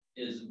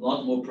is a lot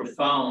more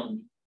profound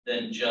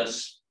than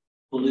just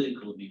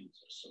political views.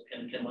 So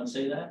can one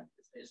say that?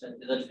 Is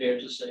that fair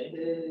to say?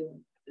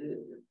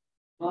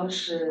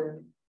 Ваше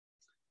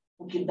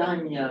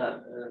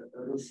покидання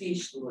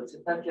російського, це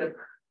так як,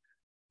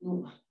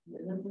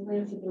 не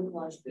знаю, це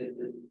прикласти.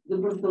 Ви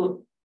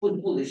просто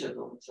позбулися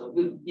того, що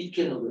ви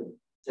відкинули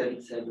це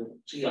від себе.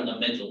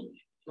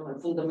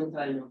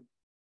 Фундаментально.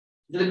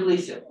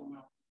 Зреклися.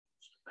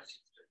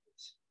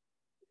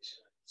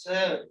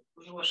 Це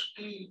дуже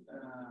важкий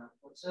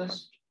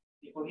процес,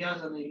 і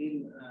пов'язаний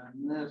він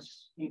не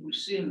з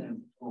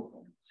імпульсивним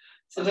рухом.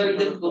 It's a very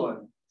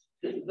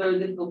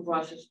difficult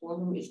process for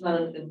him. It's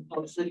not an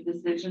impulsive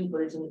decision,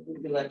 but it's an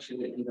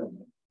intellectual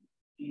event.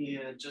 І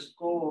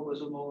частково,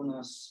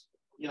 безумовно,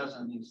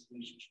 пов'язаний з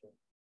вищою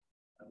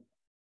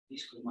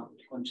військовою,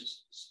 мабуть,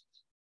 consciousness.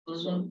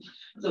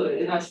 So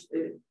it has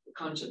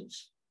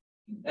conscience.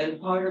 And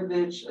part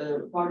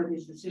of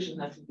his decision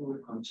has to do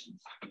with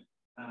conscience.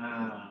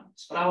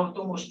 Справа в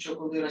тому, що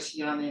коли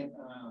росіяни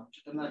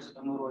в 2014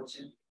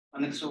 році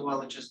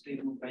анексували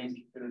частину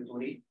українських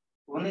територій,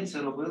 вони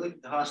це робили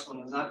під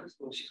гаслами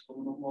захисту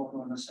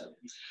російськомовного населення.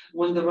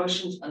 When the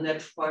Russians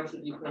annexed parts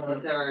of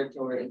Ukrainian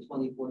territory in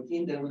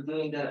 2014, they were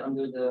doing that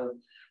under the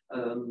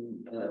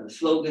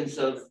slogans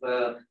of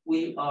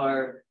we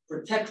are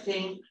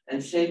protecting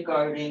and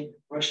safeguarding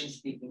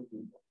Russian-speaking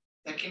people.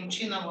 Таким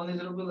чином вони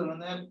зробили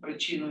мене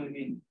причиною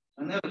війни,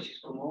 мене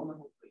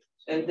російськомовного.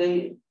 And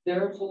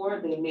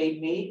therefore they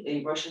made me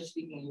a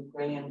Russian-speaking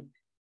Ukrainian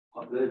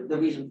the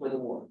reason for the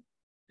war.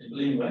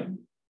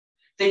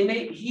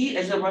 He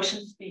as a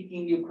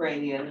Russian-speaking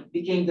Ukrainian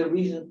became the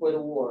reason for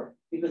the war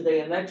because they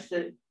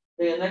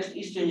annexed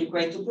Eastern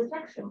Ukraine to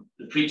protect him.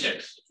 The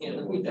pretext. Yeah,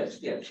 the pretext,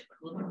 yes.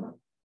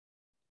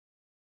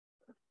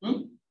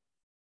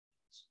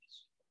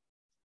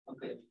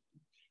 Okay.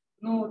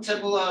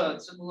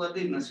 Це була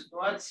дивна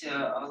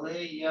ситуація,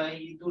 але я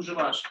її дуже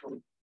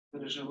важко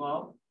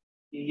переживав.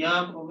 І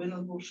я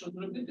повинен був щось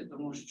зробити,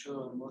 тому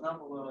що вона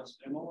була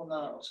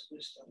спрямована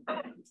особисто.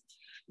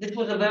 This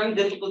was a very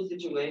difficult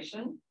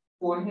situation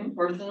for him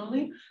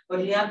personally, but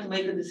he had to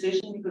make a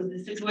decision because the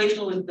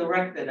situation was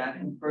directed at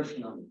him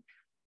personally.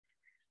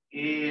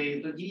 І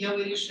тоді я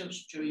вирішив,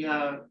 що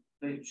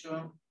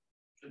якщо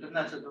в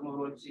 2014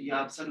 році я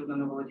абсолютно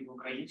не володів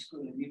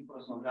українською, не міг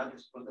розмовляти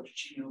з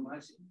продавчиною в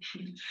магазині.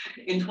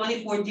 In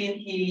 2014,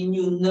 he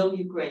knew no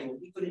Ukrainian.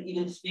 He couldn't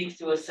even speak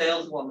to a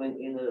saleswoman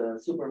in a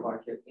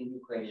supermarket in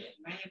Ukraine.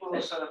 Мені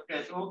було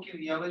 45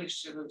 років, я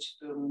вирішив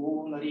вивчити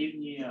мову на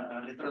рівні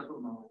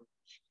літературного,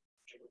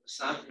 щоб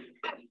писати.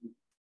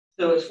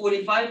 So at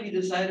 45, he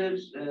decided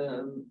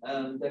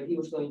that he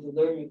was going to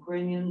learn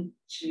Ukrainian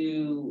to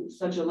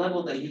such a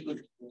level that he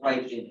could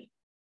write in it.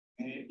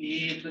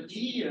 І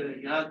тоді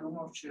я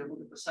думав, що я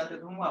буду писати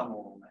двома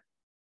мовами.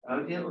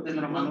 Один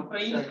роман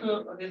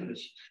українською, один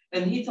російською.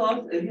 And he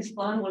thought his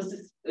plan was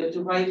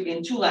to write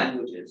in two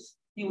languages.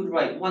 He would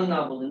write one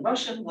novel in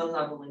Russian, one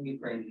novel in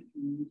Ukrainian.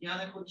 Я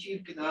не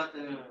хотів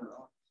кидати,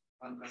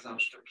 пан казав,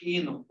 що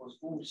кинув,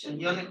 позбувся.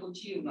 Я не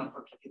хотів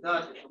навпаки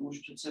кидати, тому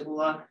що це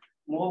була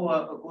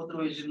мова,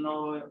 котрою зі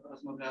мною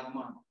розмовляла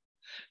мама.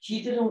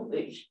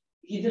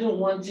 He didn't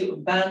want to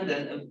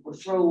abandon or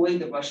throw away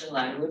the Russian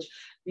language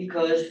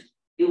because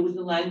it was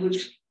the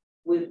language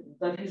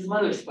that his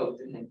mother spoke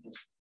to him.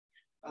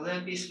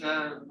 Але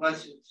після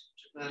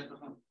 24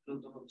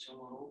 лютого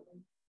цього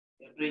року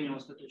я прийняв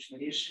остаточне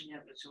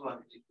рішення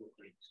працювати тільки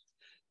українською.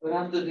 But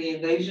after the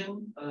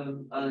invasion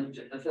on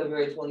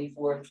February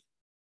 24th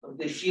of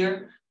this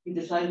year, he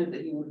decided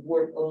that he would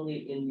work only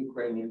in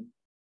Ukrainian.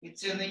 І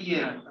це не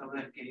є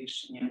легке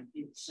рішення,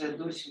 і це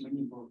досі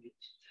мені болить.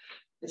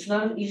 It's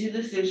not an easy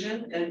decision,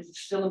 and it's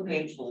still a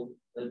painful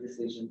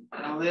decision.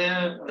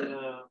 Але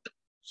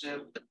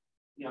вже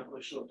я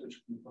пройшов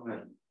точку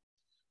неповернення.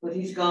 But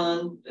he's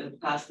gone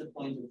past the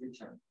point of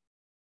return.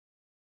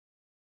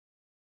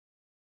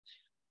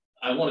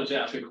 I wanted to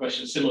ask a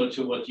question similar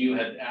to what you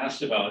had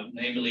asked about,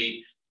 namely,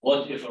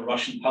 what if a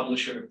Russian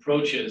publisher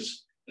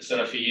approaches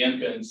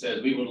Rafeyenko and says,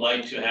 we would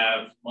like to have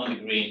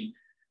Mondegreen,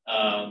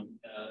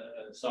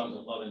 Songs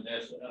of Love and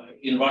Death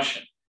in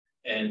Russian.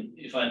 And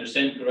if I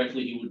understand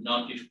correctly, he would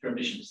not give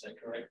permission. Is that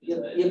correct?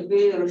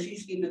 Якби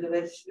російський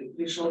видавець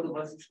прийшов до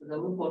вас і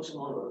сказав, ми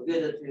хочемо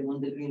видати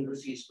Mondegreen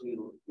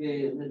російською,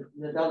 ви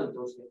не дали б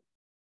дозвіл?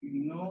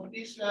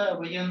 Після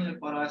воєнної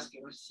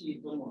поразки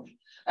Росії то може.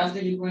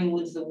 After Ukraine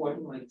wins the war,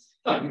 he might.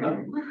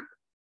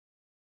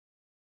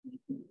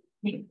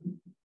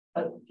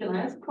 Can I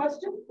ask a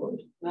question?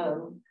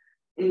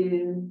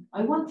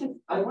 I want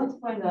to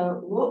find out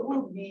what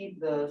will be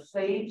the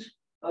fate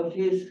of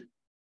his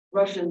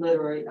Russian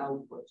literary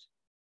output.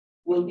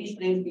 Will these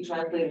things be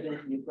translated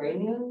into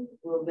Ukrainian?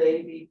 Will they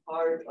be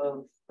part of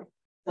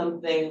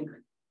something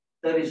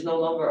that is no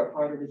longer a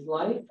part of his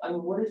life? I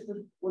mean, what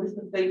is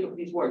the fate of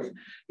these works?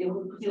 Я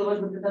хотіла вас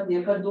запитати,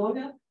 яка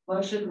доля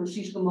ваших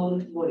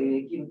російськомовних творів,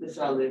 які ви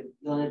писали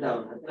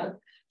донедавна, так?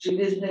 Чи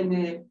ви з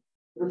ними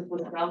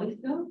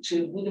розпосталися,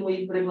 чи будемо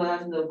їх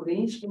перекладати на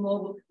українську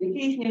мову? Яке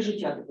їхнє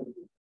життя тепер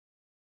буде?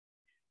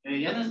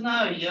 Я не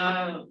знаю,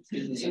 я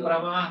ці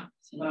права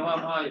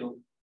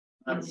маю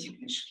на ці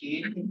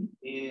книжки,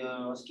 і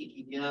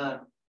оскільки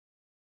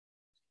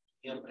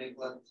я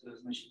приклад,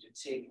 значить,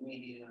 цієї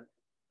книги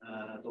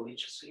 «Довгі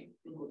часи»,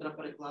 котра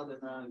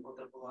перекладена,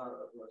 котра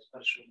була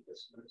спершу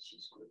написана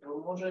російською,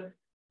 то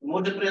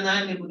може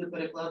принаймні буде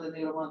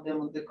перекладений роман «Де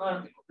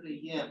Монте-Карло»,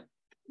 який є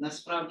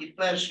насправді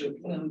першою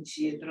книгою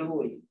цієї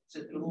трилогії.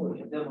 Це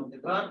трилогія «Де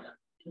Монте-Карло»,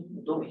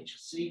 «Довгі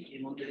часи»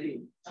 і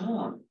 «Монdegreen».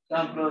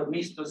 Там про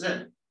місто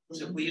З.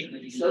 So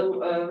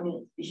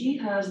he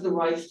has the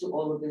rights to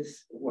all of his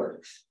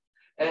works,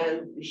 and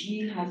he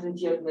hasn't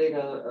yet made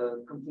a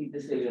complete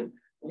decision.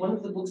 One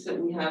of the books that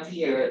we have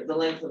here, The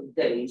Length of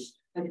Days,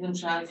 has been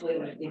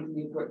translated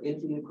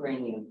into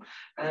Ukrainian,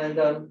 and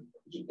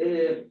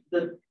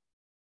the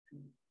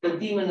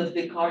Demon of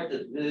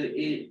Descartes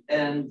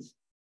and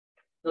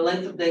The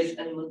Length of Days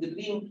and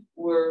Mondegreen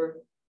were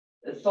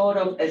thought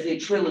of as a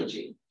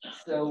trilogy.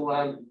 So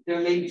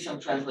there may be some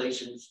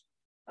translations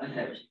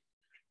ahead.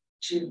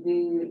 Чи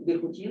ви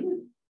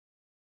хотіли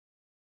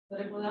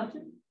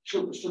перекладати,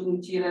 щоб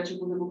ті речі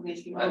були в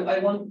українському?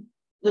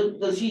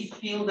 Does he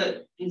feel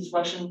that his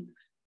Russian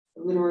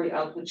literary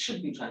output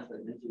should be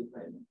translated into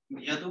Ukrainian?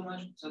 Я думаю,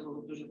 що це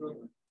було дуже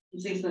добре. He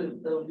thinks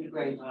that would be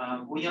great.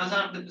 Бо я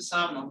завжди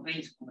писав на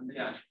українському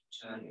матеріалі.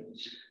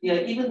 Yeah,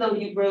 even though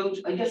he wrote,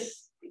 I guess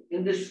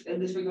in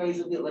this regard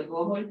he's a bit like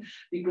Rollberg,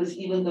 because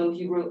even though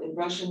he wrote in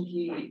Russian,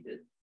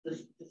 the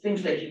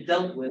things that he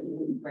dealt with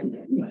were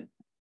Ukrainian. Right?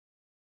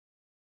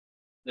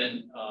 Then,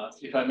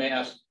 if I may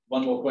ask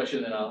one more question,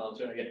 then I'll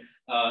turn again.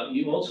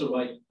 You also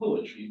write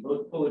poetry. You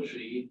wrote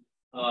poetry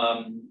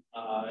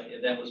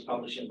that was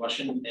published in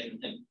Russian,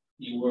 and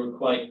you were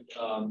quite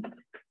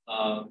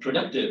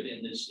productive in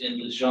this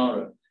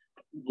genre.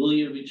 Will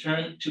you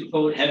return to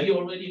poetry? Have you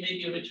already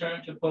maybe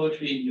returned to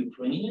poetry in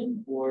Ukrainian,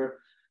 or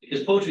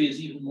because poetry is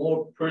even more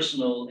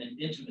personal and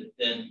intimate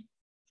than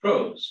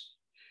prose?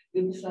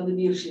 Ви писали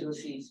вірші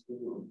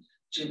російською.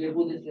 Чи ви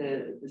будете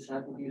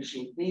писати вірші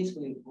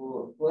українською,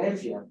 бо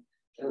поезія,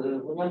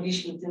 вона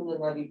більш інтимна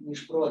навіть,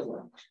 ніж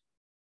проза?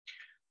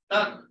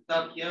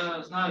 Так,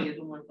 я знаю, я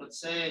думаю про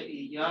це,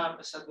 і я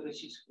писати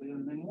російською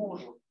не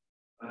можу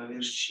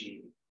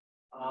вірші,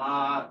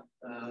 а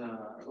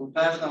у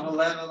певного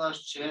левела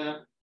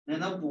ще не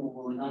набув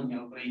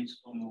володіння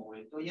українською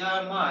мовою. То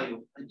я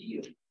маю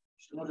надію,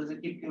 що може за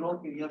кілька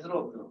років я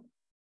зроблю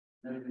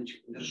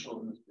невеличку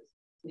віршовну списку.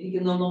 He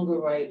can no longer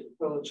write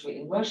poetry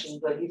in Russian,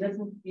 but he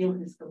doesn't feel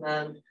his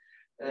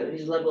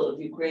his level of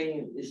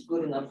Ukrainian is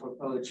good enough for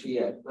poetry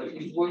yet. But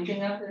he's working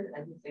at it,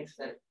 and he thinks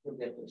that he'll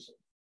get there soon.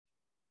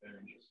 Very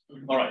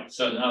interesting. All right.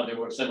 So now there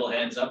were several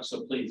hands up. So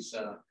please,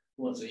 who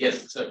wants to? Yes,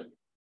 sir.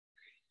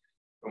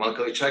 Roman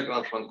Kalichak,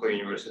 Franco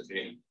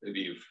University,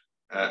 Lviv.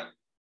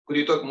 Could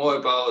you talk more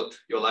about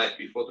your life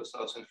before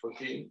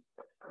 2014,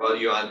 about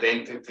your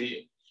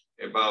identity,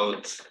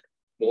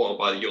 more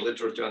about your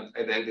literature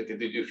identity?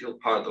 Did you feel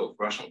part of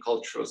Russian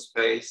cultural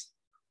space?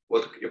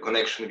 What your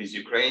connection with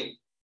Ukraine?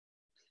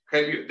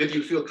 Did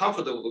you feel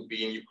comfortable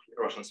being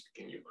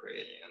Russian-speaking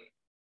Ukrainian?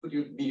 Could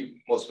you be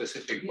more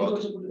specific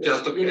about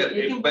just to get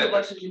a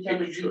better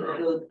picture?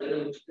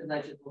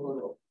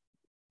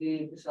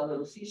 Ви писали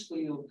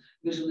російською,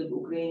 ви жили в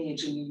Україні,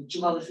 чи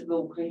відчували себе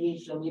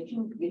українцем?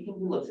 Яким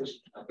було це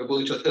життя? Ви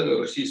були частиною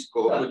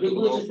російського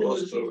культурного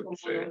простору?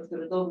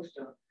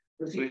 Середовища.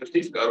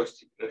 Російського,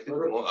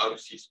 а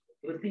російського.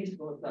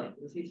 Російського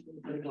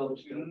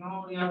середовища.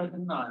 Ну, я не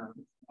знаю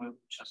мою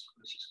частку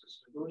російського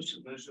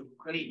середовища, бо я жив в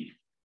Україні.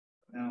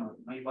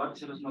 Мої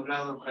бабці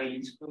розмовляли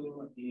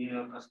українською, і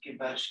казки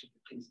перші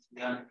дитинстві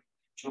я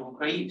чув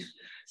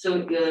українською. So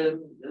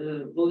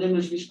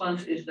Volodymyr's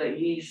response is that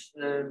he's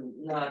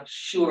not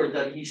sure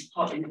that he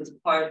was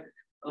part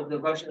of the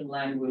Russian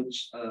language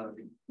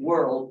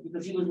world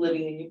because he was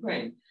living in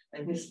Ukraine,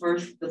 and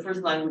the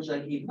first language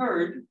that he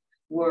heard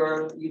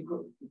was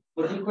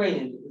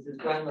Ukrainian because his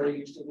grandmother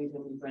used to read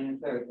him Ukrainian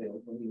fairy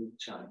tales when he was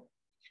a child.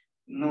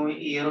 Ну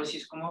і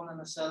російськомовне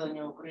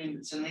населення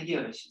України це не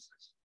є російська.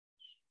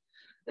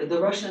 The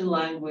Russian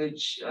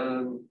language,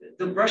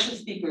 the Russian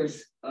speakers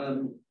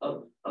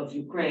of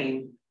Ukraine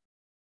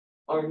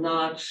are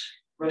not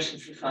Russian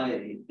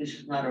society. This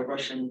is not a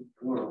Russian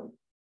world.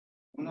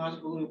 У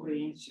нас були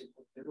українці,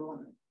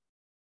 роми.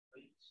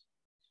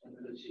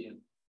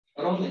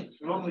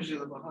 Роми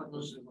жили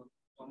багато, жили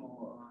в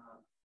тому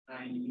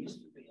районі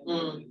міста.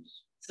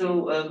 So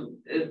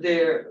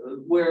there,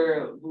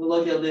 where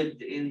Volodya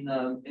lived in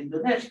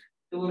Donetsk,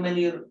 there were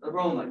many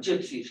Roma,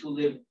 gypsies who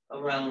lived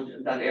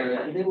around that area,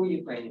 and they were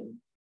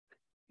Ukrainian.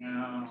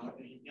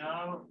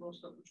 Я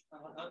просто хочу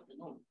нагадати,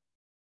 ну,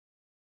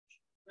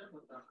 треба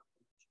так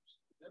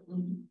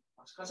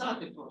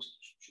сказати просто,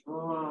 що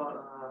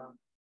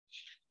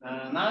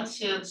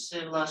нація –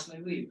 це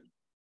власний вибір.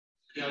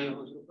 Я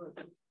його зробив.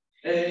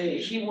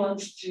 He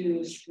wants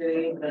to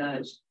say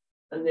that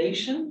a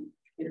nation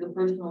is a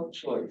personal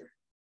choice,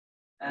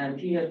 and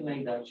he has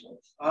made that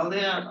choice.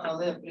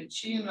 Але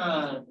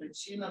причина,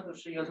 то,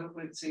 що я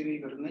зробив цей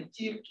вибір, не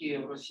тільки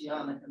в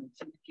росіянах, не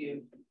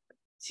тільки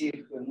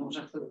цих, ну,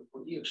 жахливих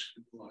подіях,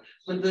 що відбуваються.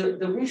 But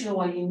the reason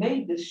why he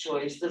made this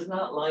choice does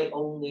not lie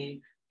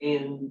only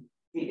in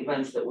the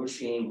events that we're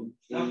seeing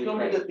in В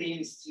тому Ukraine.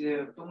 дитинстві,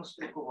 в тому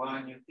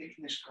спілкуванні, в тих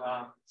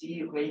книжках, в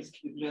тій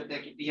українській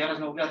бібліотеці, де я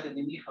розмовляти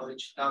не міг, але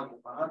читав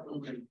багато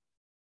українських.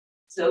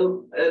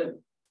 So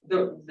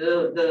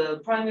the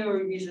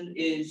primary reason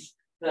is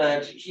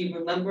that he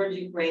remembered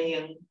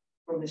Ukrainian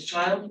from his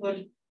childhood.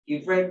 He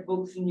read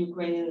books in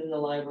Ukrainian in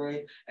the library,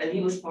 and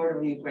he was part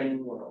of the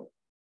Ukrainian world.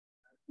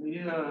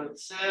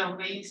 Це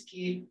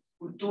український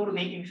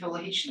культурний і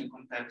міфологічний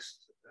контекст.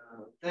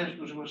 Теж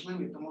дуже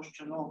важливий, тому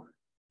що, ну,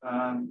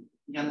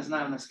 я не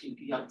знаю,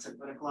 наскільки, як це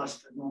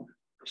перекласти, ну,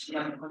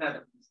 росіяни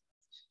порядок.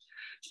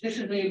 This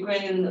is the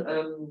Ukrainian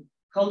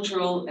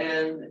cultural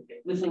and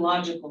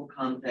mythological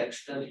context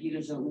that he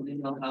doesn't really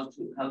know how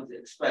to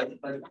express.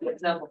 But for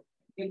example,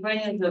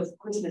 Ukrainians have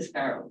Christmas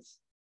carols.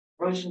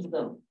 Russians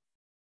don't.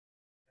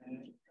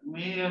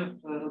 Ми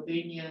в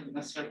родині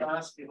на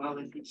свята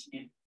співали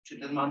пісні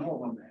 4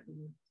 мовами.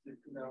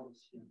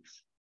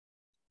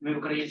 Ми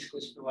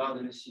українською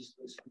співали,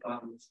 російською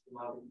співали,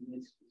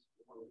 німецькою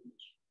співали.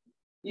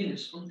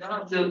 Yiddish. So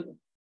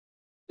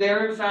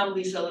their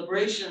family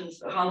celebrations,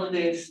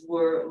 holidays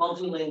were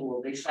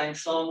multilingual. They sang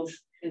songs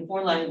in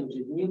 4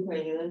 languages: in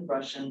Ukrainian, in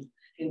Russian,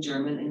 in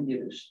German, and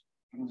Yiddish.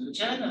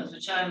 Звичайно,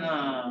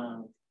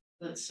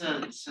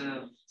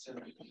 це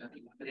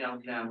матеріал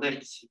для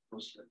лекцій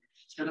просто.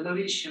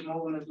 Середовище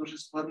мови не дуже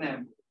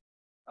складне,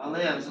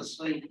 але за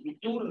своїм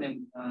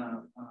культурним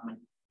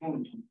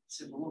пунктом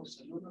це було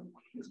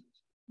абсолютно.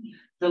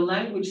 The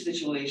language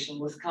situation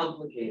was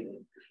complicated,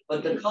 but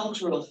the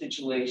cultural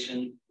situation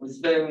was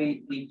very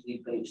deeply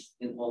based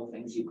in all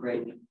things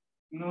Ukrainian.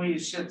 Ну і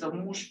ще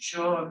тому,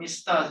 що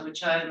міста,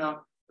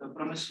 звичайно,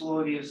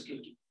 промислові,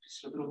 оскільки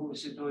після Другої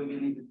світової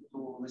війни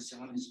відбудовувалися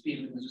вони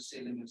спільними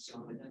зусиллями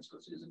всього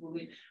Радянського Союзу,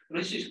 були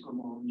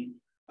російськомовні,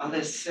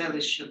 але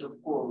селища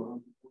довкола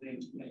були.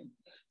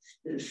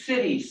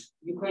 Cities,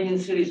 Ukrainian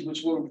cities,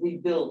 which were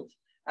rebuilt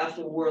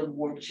after World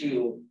War II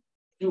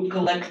through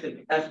collective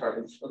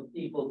efforts of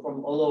people from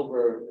all over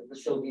the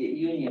Soviet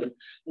Union,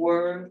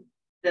 were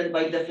then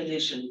by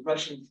definition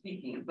Russian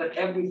speaking, but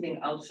everything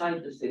outside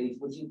the cities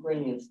was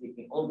Ukrainian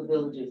speaking, all the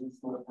villages and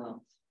small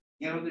towns.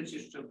 Я родичі,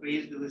 що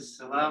приїздили з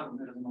села,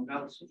 вони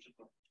розмовляли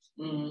сучасно.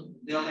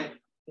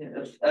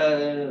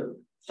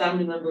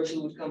 Family members who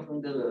would come from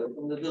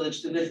the village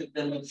to visit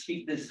them would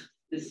speak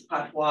this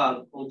patois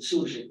called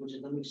sushik, which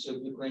is a mixture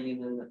of Ukrainian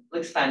and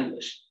like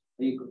Spanglish,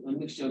 a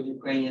mixture of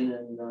Ukrainian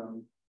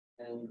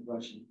and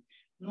Russian.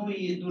 Ну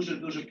і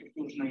дуже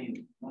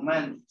потужний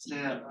момент –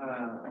 це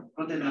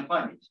родинна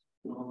пам'ять.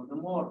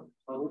 Голодомор,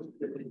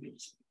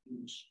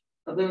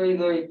 A very,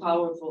 very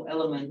powerful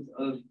element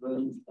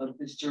of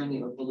this journey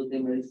of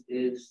Volodymyr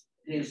is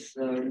his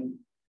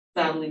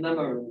family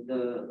memory,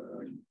 the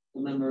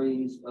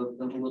memories of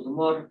the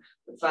Holodomor,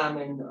 the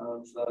famine,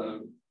 of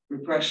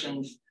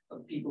repressions, of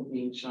people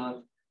being shot.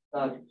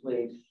 That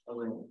played a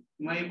role.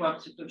 Мої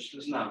бабці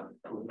точно знали.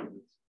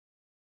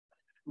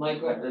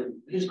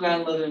 His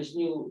grandmothers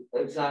knew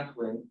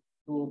exactly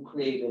who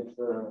created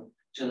the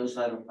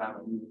genocidal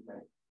famine in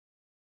Ukraine.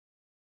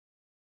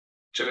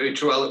 Чи ви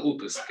відчували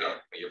утиски?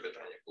 Моє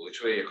питання було.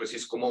 Чи ви як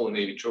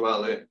російськомовні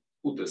відчували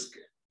утиски?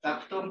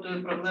 Так в тому то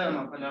і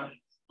проблема, Коля.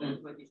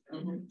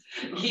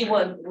 He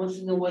wants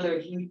to know whether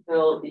he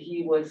felt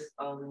he was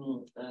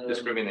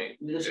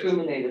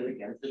discriminated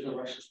against as a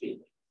Russian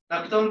speaker.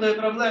 Так в тому то і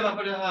проблема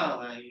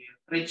полягала. І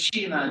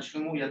причина,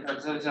 чому я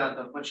так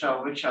завзято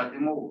почав вивчати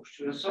мову,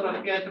 що я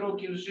 45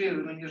 років жив,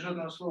 і мені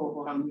жодного слова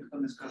погано ніхто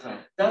не сказав.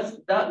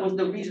 That was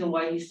the reason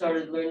why he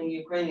started learning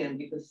Ukrainian,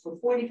 because for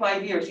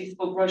 45 years he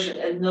spoke Russian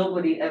and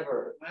nobody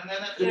ever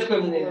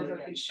discriminated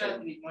against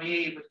him. Від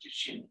моєї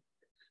батьківщини.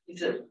 He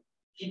said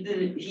he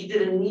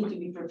didn't need to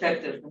be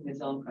protected from his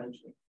own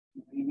country.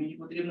 Мені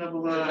потрібно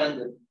було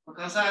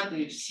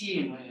показати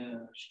всім,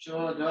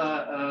 що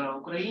для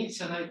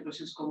українця, навіть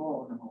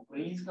російськомовного,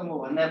 українська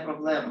мова не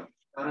проблема,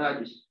 а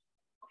радість.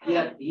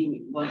 Yet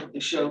he wanted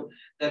to show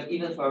that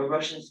even for a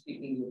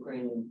Russian-speaking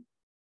Ukrainian,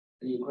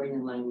 the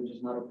Ukrainian language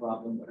is not a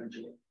problem but a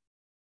joy.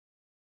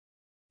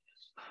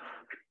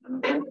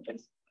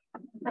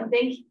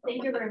 Thank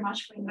you very much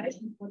for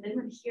inviting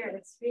Volodymyr here.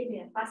 It's really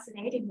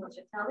fascinating what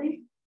you're telling.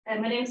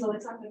 My name is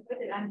Alexander.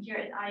 I'm here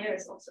at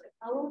IARS, also a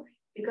fellow,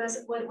 because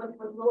what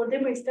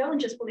Volodymyr is telling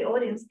just for the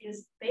audience is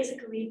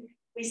basically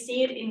we see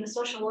it in the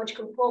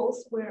sociological polls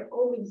where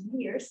over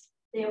years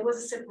there was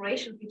a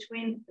separation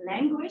between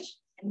language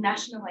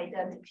national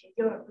identity.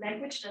 Your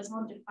language does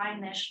not define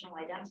national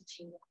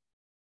identity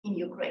in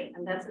Ukraine,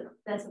 and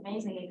that's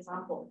amazing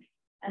example.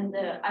 And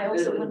I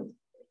also want.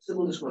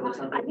 Секундочку,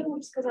 Олександр. А я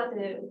можу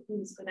сказати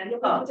українською. Я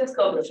хотіла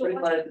сказати, що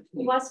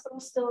у вас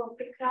просто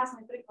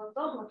прекрасний приклад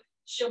того,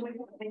 що ми,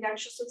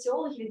 якщо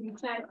соціологи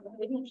відмічають в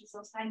Україні вже за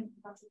останні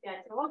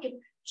 25 років,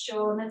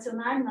 що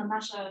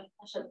наша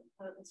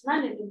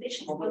національна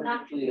ідентичність,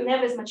 вона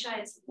не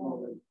визначається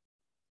мовою.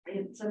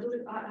 Це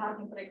дуже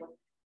гарний приклад.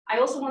 I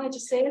also wanted to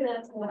say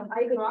that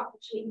I grew up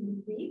actually in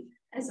Lviv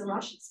as a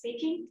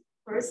Russian-speaking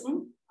person.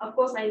 Of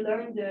course, I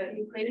learned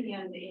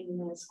Ukrainian in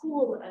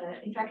school.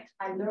 In fact,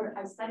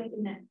 I studied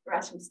in a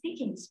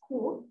Russian-speaking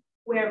school,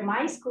 where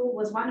my school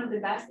was one of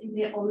the best in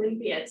the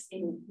Olympiads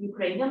in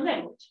Ukrainian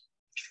language.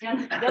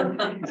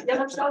 Я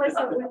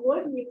навчалася у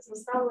Львові,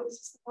 зростала в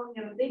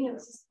російськомовній родині, в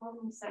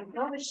російськомовному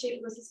середовищі,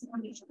 в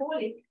російськомовній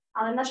школі,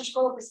 але наша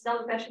школа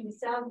посідала перші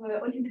місця в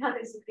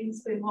олімпіадах з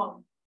української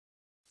мови.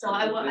 So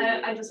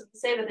I just want to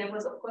say that there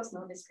was, of course,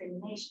 no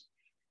discrimination.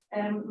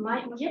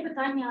 Моє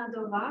питання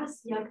до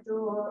вас, як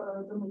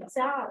до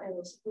митця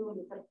в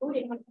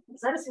літературі.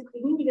 Зараз в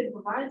Україні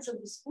відбуваються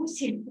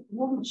дискусії,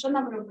 що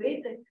нам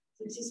робити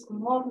з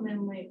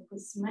російськомовними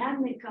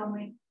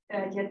письменниками,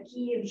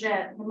 які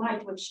вже не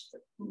мають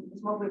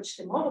змогу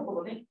вивчити мову, бо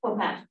вони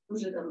померли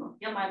дуже давно.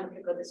 Я маю,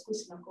 наприклад,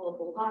 дискусію навколо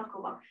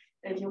Булгакова,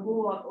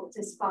 його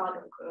цей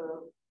спадок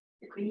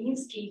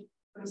український,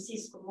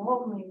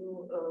 російськомовний.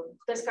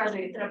 Хтось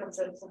каже, треба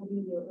це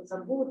взагалі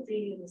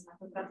забути, не знаю,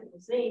 вибрати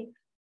музей.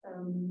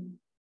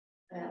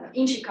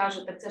 Інші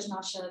кажуть, так це ж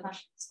наш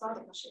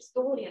спадок, наша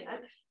історія.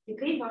 Так?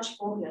 Який ваш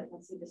погляд на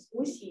ці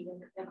дискусії,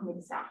 як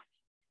митця?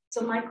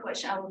 So my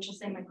question, I will just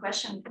say my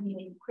question, in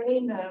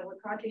Ukraine, we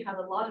currently have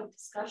a lot of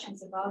discussions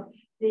about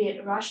the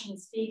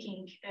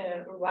Russian-speaking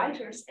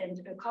writers and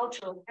the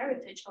cultural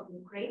heritage of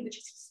Ukraine, which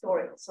is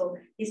historical. So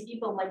these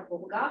people like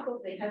Bulgakov,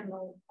 they have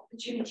no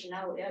opportunity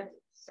now to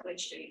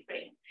switch to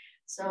Ukraine.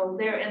 So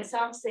there, and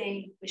some say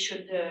we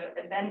should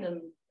abandon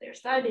their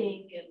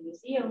studying in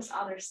museums.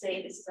 Others say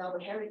this is our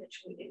heritage.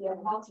 We are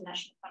a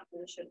multinational country,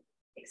 we should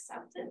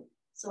accept it.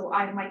 So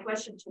my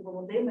question to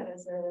Volodymyr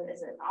as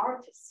an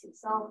artist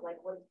himself, like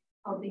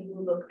how do you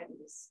look at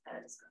this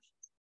discussion?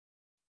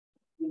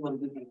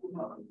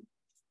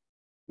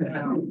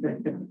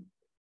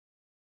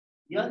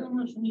 Я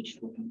думаю, що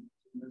нічого.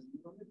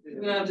 We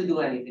don't have to do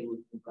anything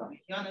with Bulgakov.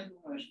 Я не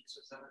думаю, що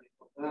це взагалі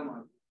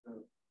проблема,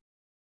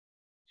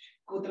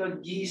 котра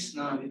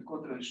дійсно, від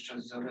котрої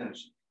щось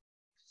залежить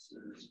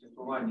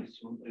спілкування з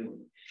цього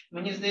приводу.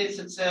 Мені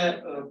здається,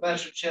 це в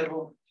першу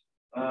чергу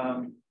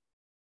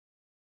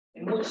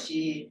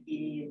емоції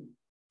і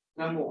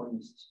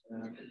травмованість.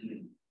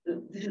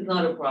 This is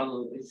not a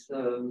problem.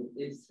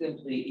 It's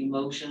simply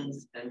emotions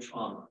and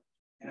trauma.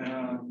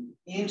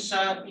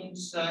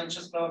 Інша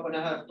справа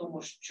полягає в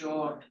тому,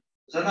 що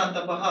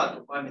занадто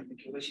багато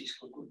пам'ятників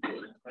російської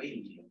культури в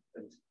Україні.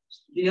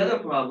 The other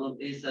problem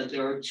is that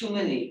there are too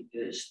many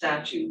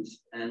statues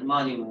and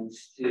monuments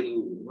to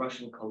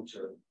Russian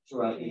culture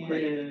throughout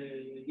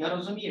Ukraine. Я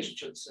розумію,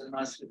 що це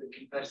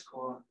наслідок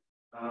імперського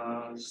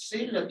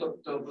засилля,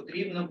 тобто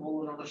потрібно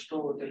було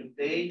налаштовувати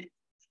людей,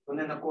 щоб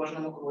вони на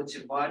кожному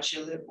кроці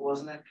бачили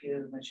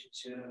ознаки,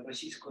 значить,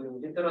 російської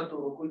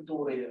літератури,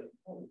 культури.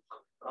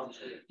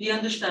 He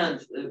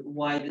understands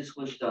why this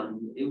was done.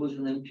 It was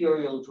an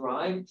imperial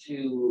drive to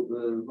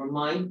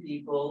remind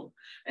people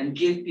and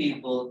give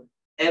people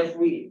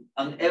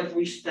on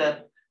every step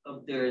of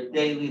their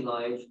daily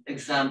life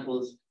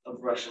examples of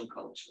Russian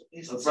culture,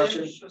 of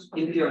Russian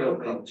imperial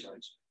culture.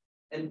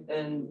 And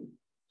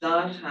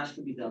that has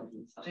to be dealt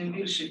with. Тим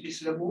більше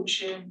після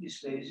Бучі,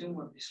 після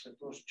Ізюма, після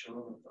того,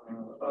 що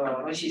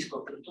російська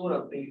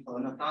культура приїхала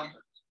на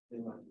танках.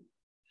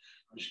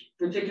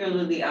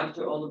 Particularly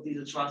after all of these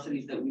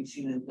atrocities that we've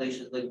seen in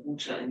places like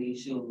Bucha and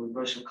Izum, when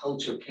Russian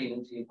culture came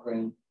into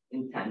Ukraine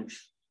in tanks.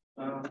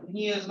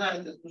 Мені,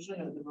 знаєте, з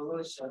дружиною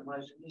довелося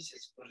майже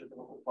місяць прожити в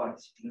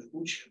окупації між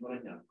Бучою і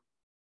Бородянкою.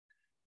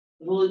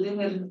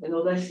 Volodymyr and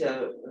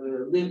Olesya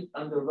lived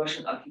under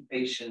Russian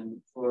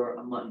occupation for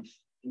a month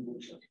in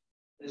Bucha.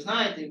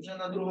 Знаєте, вже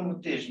на другому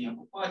тижні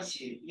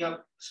окупації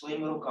я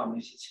своїми руками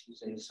всі ці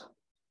музеї сам.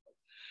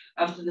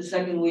 After the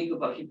second week of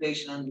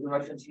occupation under the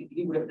Russians,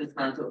 he would have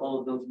dismantled all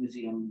of those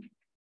museums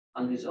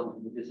on his own,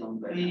 with his own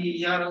bare hands. І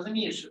я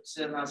розумію, що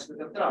це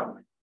наслідок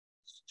травми,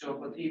 що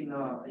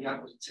потрібно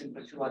якось цим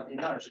працювати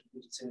інакше,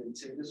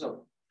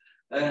 цивілізовано.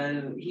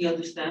 He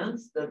understands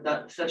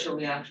that such a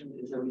reaction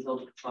is a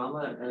result of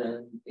trauma,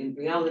 and in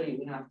reality,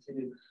 we have to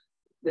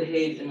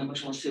behave in a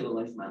much more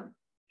civilized manner.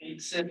 І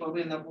це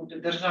повинна бути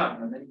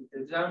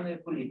державної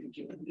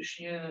політики,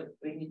 внутрішньо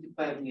прийняти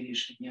певні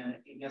рішення,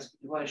 і я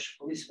сподіваюся, що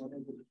колись вони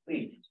будуть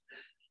прийняті.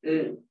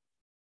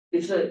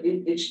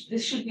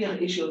 This should be an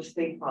issue of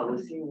state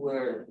policy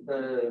where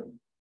the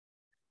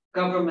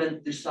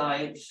government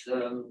decides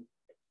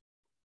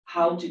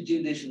how to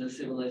do this in a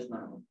civilized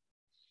manner.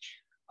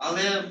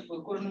 Але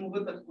в кожному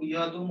випадку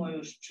я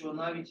думаю, що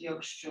навіть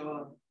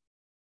якщо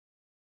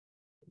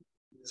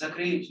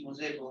закриють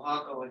музей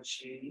Булгакова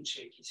чи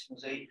інший якийсь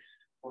музей,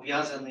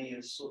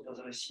 пов'язаний суто з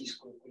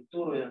російською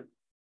культурою.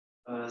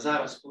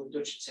 Зараз, коли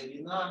точиться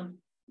війна,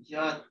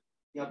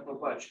 я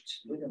пробачу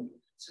цим людям, які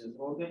це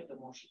зроблять,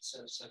 тому що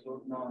це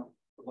абсолютно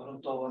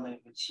обґрунтовано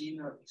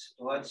емоційно і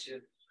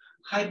ситуацію.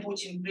 Хай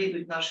потім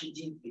прийдуть наші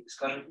діти і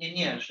скажуть,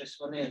 ні, щось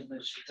вони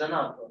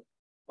занадто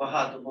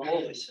багато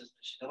боролися,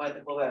 значить,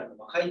 давайте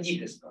повернемо. Хай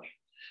діти скажуть.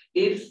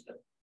 If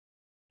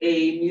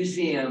a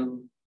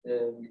museum,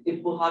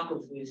 if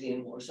Bulgakov's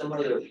museum or some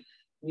other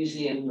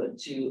museum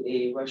to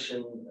a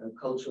Russian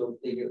cultural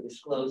figure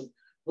is closed,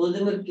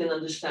 Volodymyr can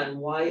understand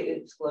why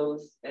it's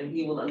closed, and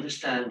he will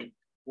understand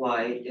why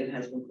it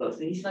has been closed.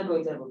 And he's not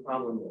going to have a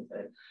problem with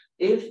it.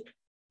 If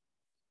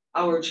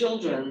our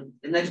children,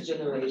 the next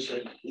generation,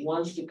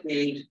 wants to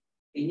create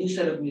a new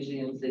set of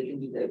museums, they can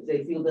do that. They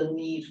feel the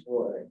need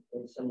for it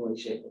in some way,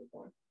 shape, or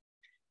form.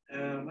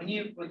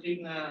 Мені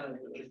потрібна,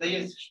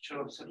 здається, що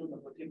абсолютно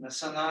потрібна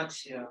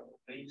санація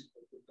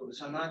української культури,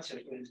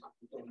 санація українського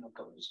культурного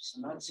корпусу,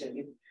 санація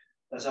від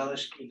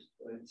залишків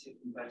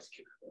цих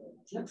імперських.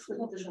 Як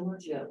сказати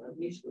санація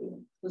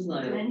англійською? Хто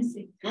знає?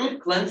 Cleansing.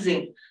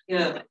 Cleansing,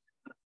 yeah.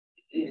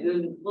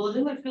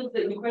 Volodymyr feels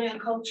that Ukrainian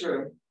culture,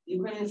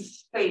 Ukrainian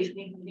space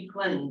needs to be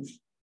cleansed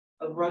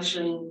of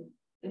Russian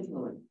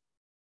influence.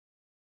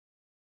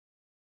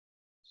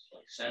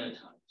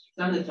 Sanitized.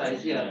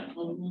 Sanitized, yeah.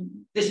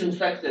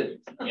 Disinfected.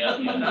 Yeah.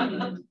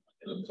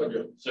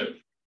 So,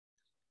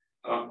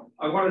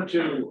 I wanted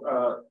to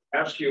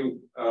ask you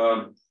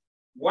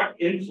what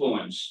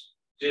influence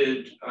did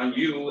on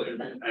you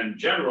and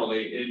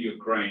generally in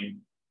Ukraine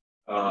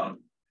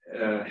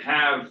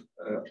have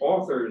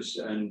authors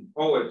and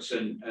poets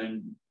and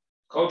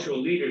cultural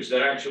leaders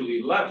that actually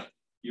left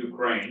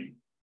Ukraine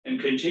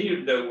and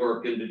continued their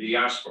work in the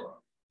diaspora,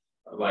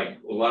 like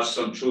Ulas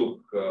Samchuk,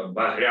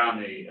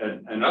 Bahriani,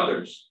 and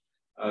others?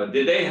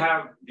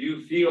 Do you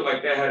feel like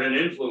they had an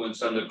influence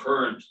on the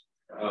current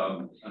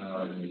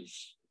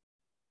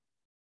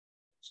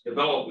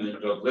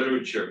development of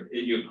literature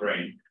in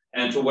Ukraine,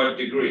 and to what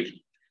degree?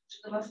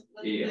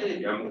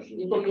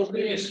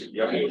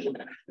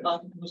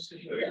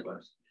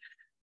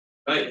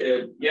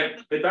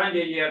 Питання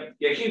є,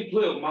 який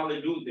вплив мали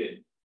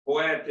люди,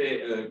 поети,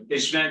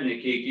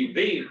 письменники, які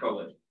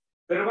виїхали,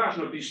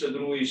 переважно після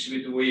Другої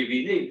світової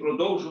війни і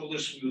продовжували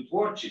свою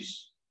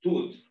творчість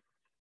тут,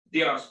 в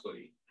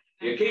діаспорі.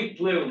 Який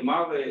вплив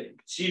мали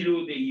ці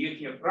люди і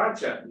їхня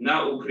праця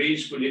на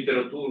українську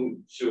літературу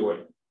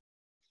сьогодні?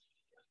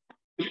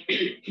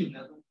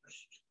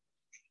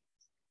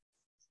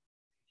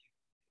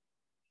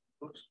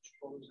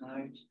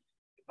 Знають,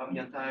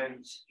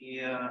 пам'ятають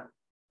і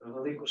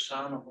велику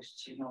шану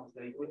постійно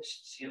вдають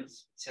цим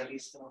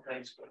спеціалістам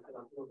української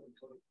літератури,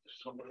 які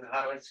зробили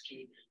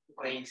Гарвардський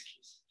український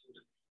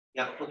інститут,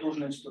 як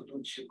потужну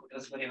інституцію, яка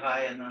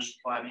зберігає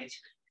нашу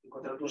пам'ять, і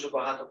яка дуже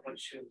багато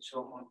працює в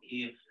цьому.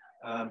 І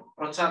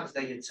Процак,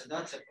 здається,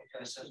 да, це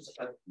професор,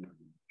 це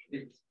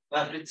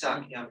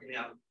Процак, я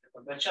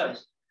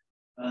вибачаюсь.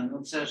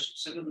 Ну це ж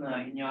абсолютно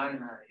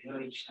геніальна,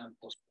 героїчна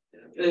постать.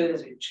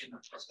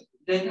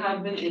 They have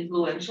been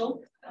influential.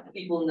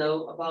 People know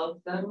about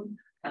them,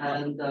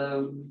 and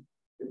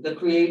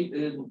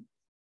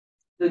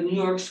the New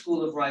York School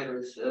of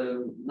Writers,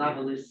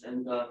 novelists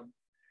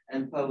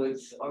and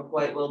poets are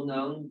quite well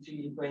known to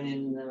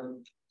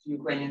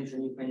Ukrainians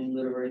and Ukrainian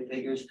literary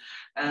figures,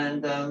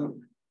 and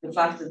the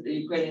fact that the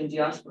Ukrainian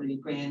diaspora,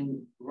 Ukrainian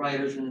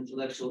writers and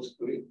intellectuals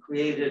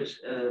created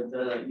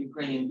the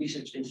Ukrainian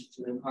Research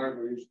Institute in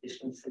Harvard is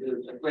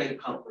considered a great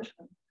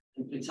accomplishment.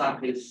 And Pizak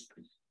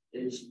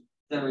is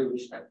very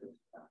respected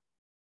for that.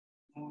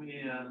 Ну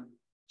і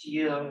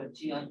ті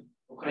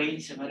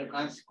українці,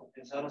 американці,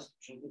 які зараз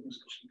вже видно,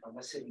 скажімо, там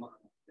Василь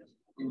Махно,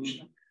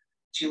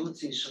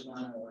 вчилися, що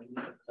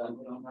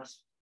у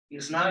нас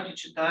їх знають і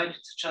читають,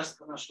 це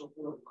часто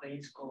нашого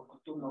українського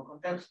культурного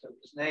контексту,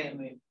 з нею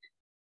ми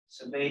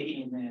себе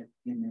і не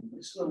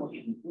мислимо,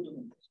 і не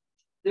будемо.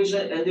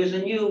 There's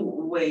a new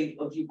wave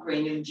of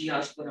Ukrainian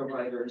diaspora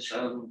writers.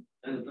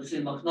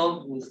 Vasyl Makhnov,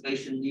 who is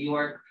based in New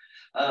York.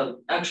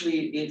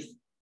 Actually, if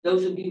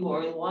those of you who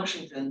are in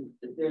Washington,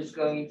 there's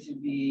going to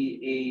be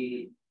a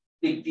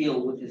big deal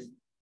with his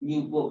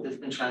new book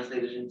that's been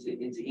translated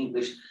into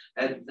English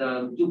at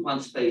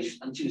DuPont Space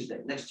on Tuesday,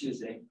 next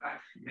Tuesday.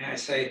 May I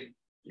say,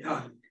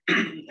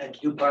 at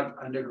DuPont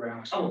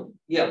Underground. Oh,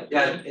 yeah.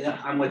 Yeah,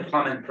 I'm with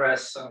Plum and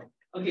Press, so.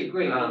 Okay,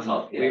 great.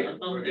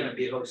 We're going to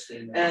be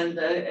hosting that.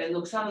 And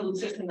Oksana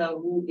Lutsykina,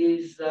 who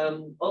is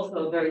also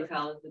a very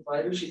talented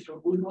writer. She's from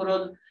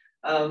Uzhhorod,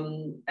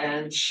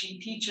 and she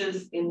teaches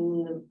in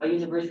a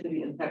university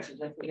in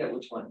Texas. I forget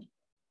which one.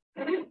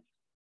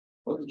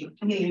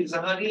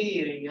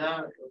 Взагалі,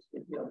 я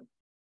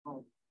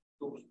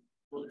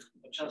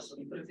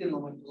часом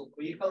притивно ми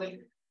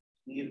поїхали,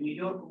 і в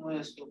Нью-Йорку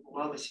ми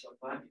спілкувалися, в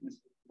Атланті ми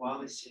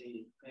спілкувалися,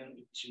 і в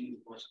Кембриджі, і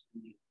в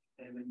Бостоні,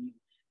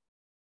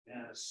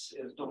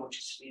 в тому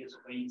числі з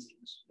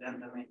українськими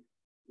студентами.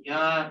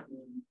 Я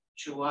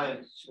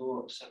відчуваю цю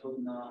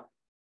абсолютно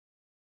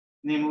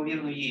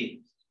неймовірну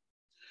єдність.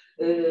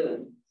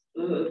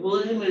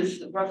 Volodymyr is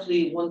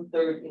roughly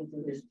 1/3 into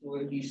his tour.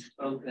 He's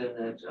spoken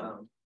at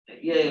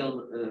Yale,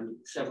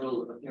 several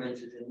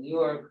appearances in New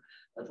York,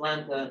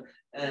 Atlanta,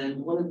 and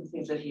one of the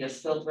things that he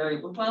has felt very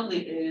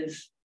profoundly is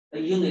a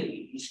unity.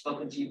 He's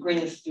spoken to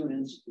Ukrainian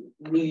students,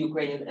 new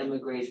Ukrainian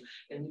emigres,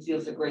 and he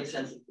feels a great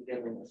sense of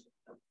togetherness with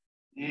them.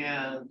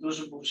 Є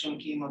дуже був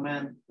шимкий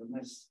момент.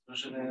 Ми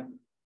прожили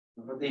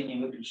в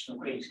родині виключно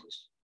українською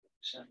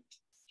спілкувалися.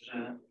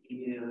 Вже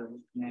і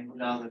ми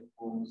гуляли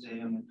по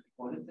музею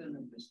Метрополітену,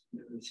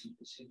 дивилися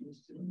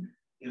посібності,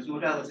 і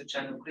розмовляли,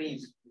 звичайно,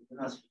 українською. До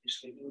нас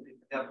підійшли люди,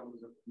 подякували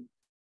за це.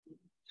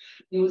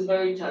 He was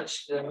very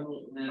touched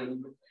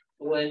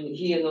when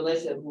he and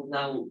Olesya, who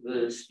now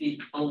speak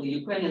only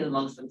Ukrainian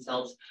amongst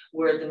themselves,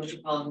 were at the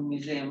Metropolitan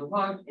Museum of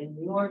Art in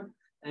New York,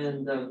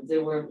 and they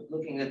were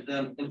looking at the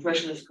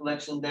Impressionist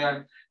collection there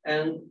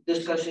and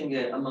discussing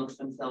it amongst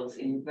themselves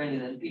in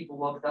Ukrainian, and people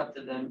walked up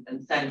to them and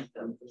thanked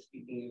them for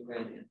speaking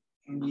Ukrainian.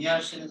 Я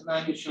ще не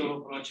знаю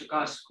нічого про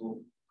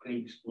чекаську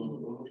українську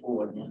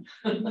угруповання,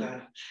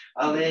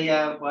 але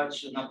я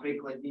бачу на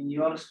прикладі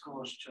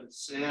Нью-Йоркського, що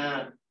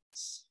це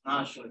з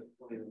нашої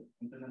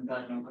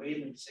континентальної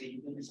України це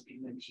єдине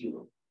спільне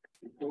тіло.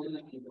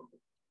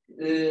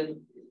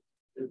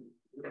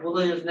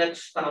 Volodymyr's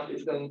next stop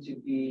is going to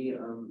be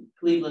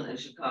Cleveland and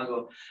Chicago,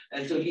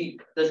 and so he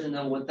doesn't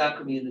know what that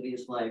community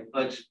is like,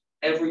 but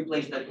every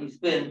place that he's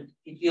been,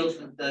 he feels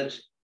that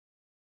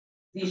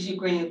these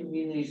Ukrainian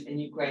communities in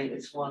Ukraine,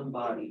 it's one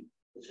body,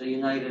 it's a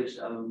united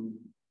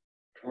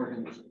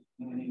organism.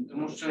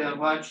 Тому що я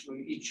бачу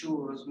і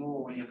чую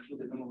розмову, як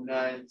люди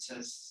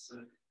домовляються з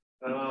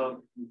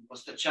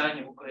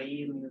постачанням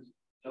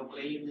для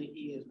України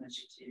і,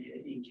 значить,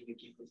 ліків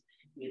якихось,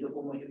 і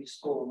допомоги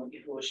військовому, і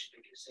гроші,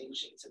 такі все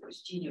інше. Це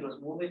постійні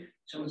розмови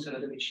в цьому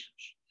середовищі.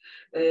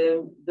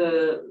 The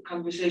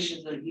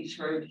conversations that he's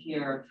heard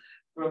here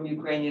from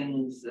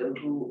Ukrainians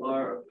who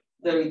are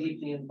very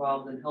deeply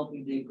involved in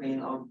helping the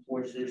Ukrainian armed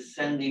forces,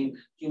 sending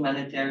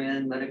humanitarian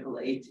and medical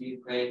aid to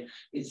Ukraine,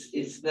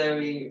 it's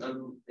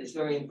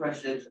very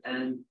impressive,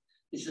 and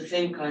it's the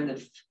same kind of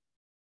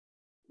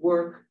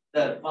work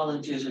that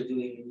volunteers are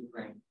doing in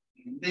Ukraine.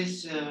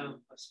 Десь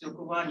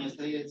спілкування,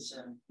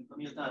 здається, не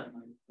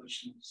пам'ятаю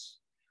точно,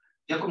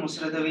 в якому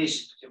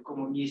середовищі, в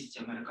якому місті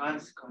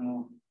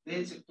американському,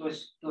 здається,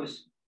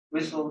 хтось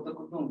висловив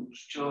таку думку,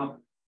 що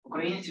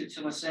українці в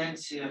цьому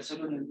сенсі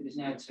абсолютно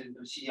відрізняються від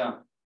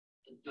росіян.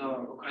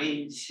 Тобто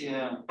українці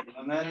в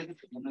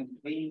Америці, вони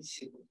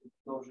українці,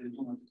 продовжують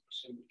думати про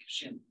свою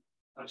батьківщину,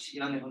 а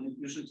росіяни, вони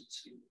біжуть від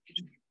своєї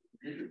батьківщини.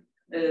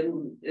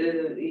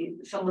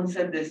 Someone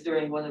said this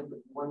during one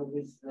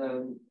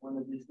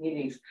of his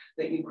meetings,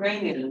 that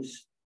Ukrainians,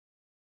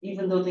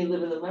 even though they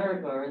live in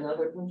America or in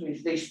other countries,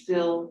 they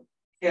still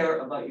care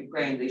about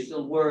Ukraine. They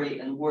still worry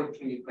and work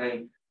for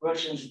Ukraine.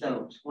 Russians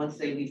don't. Once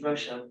they leave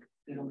Russia,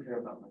 they don't care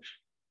about Russia.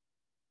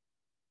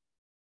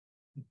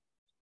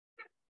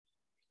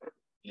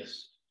 Yes.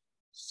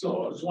 So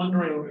I was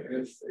wondering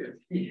if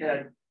he had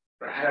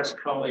perhaps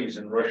colleagues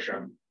in Russia,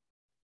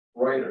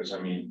 writers, I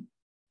mean,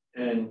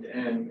 and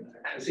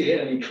has he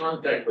had any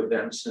contact with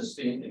them since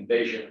the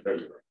invasion of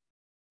Ukraine?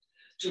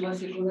 Чи у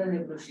вас є колеги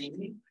в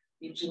Росії,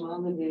 і чи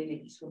мали ви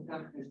якісь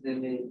контакти з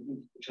ними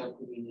від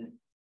початку війни?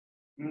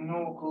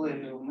 Ну,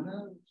 колеги, у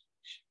мене,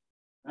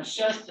 на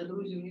щастя,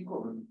 друзів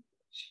ніколи не.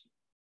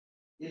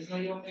 Є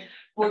знайомі.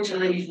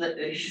 Fortunately,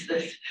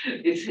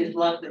 it's his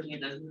luck that he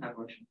doesn't have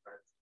Russian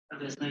friends.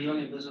 Але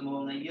знайомі,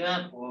 безумовно,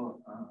 є по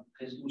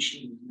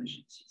фейсбучній,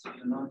 значить, цій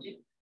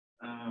спільноті.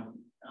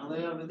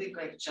 Але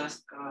велика їх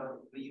частка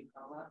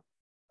виїхала,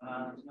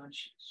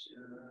 значить,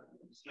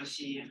 з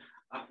Росії.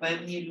 А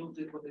певні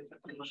люди, коли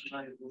такі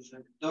вважають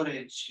дуже, до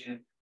речі,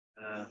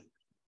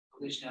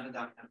 колишня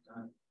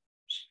редакторка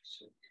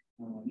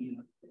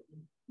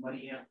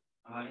Марія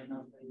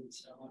Галіна,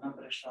 здається, вона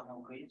перейшла на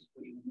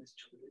українську, і вони з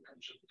чоловіком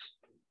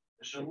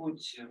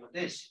живуть в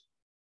Одесі.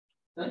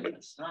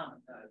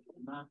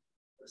 Вона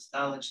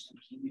стала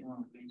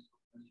членом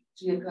українського.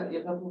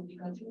 Яка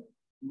публікація?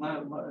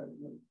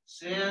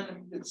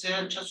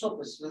 Це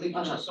часопис, великий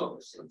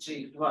часопис. Це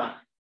їх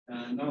два.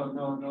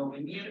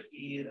 Новий мір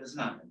і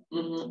знамена.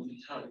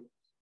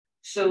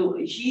 So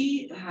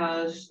he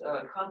has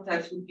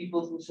contacts with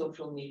people through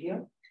social media.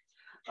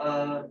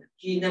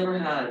 He never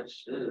had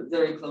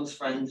very close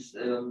friends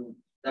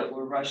that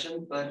were Russian,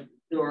 but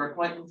there were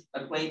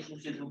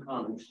acquaintances and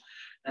colleagues.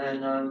 And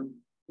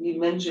he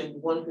mentioned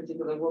one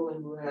particular woman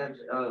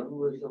who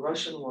was a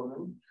Russian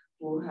woman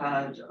who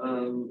had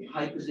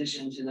high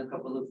positions in a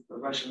couple of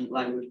Russian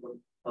language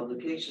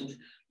publications,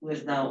 who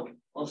has now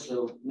also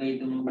made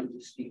the move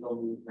to speak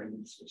only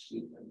Ukrainian, switch to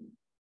Ukrainian.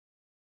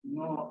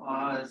 Ну,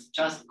 а з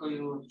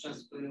часткою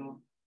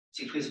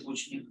цих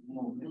фейсбучних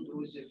мовних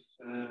друзів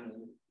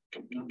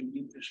на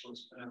мені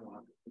прийшлось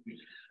перервати.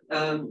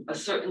 A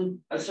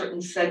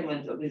certain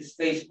segment of his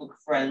Facebook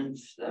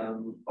friends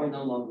are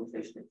no longer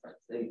Facebook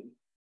friends. They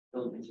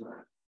don't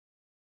interact.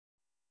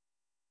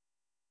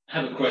 I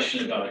have a question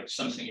about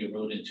something you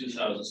wrote in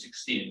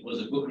 2016. It was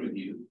a book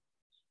review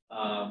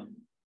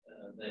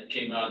that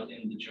came out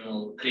in the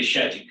journal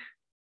Critic.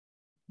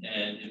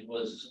 and it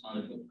was on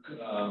a book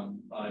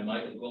by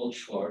Michael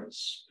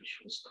Goldschwartz,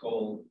 which was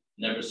called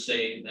 "Never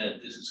Say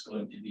That This Is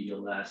Going to Be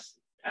Your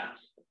Last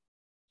Path."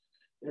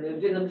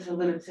 Він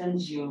написав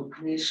рецензію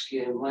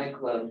книжки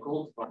Майкла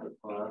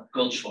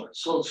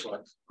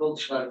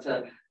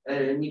Голдшварца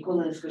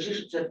 «Ніколи не скажи,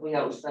 що це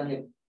твоя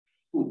остання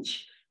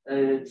путь».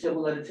 Це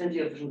була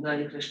рецензія в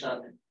журналі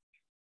 «Хрещати»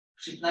 в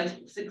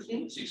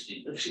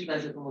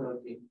 16-му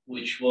році.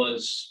 Which was,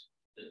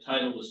 the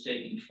title was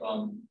taken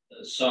from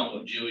a song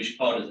of Jewish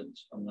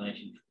partisans from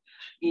 1940.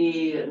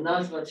 І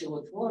назва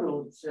цього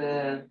твору –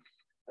 це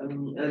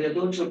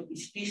рядочок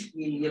із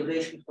пісні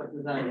єврейських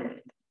партизанів.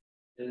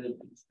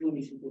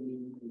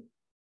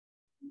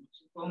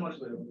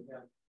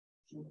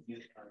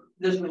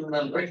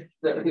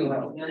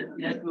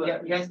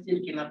 Я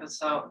стільки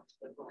написав.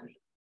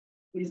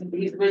 He's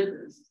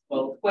written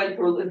quite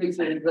prolific,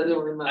 so I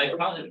don't remember. I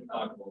found it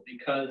remarkable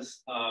because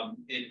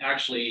it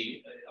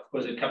actually, of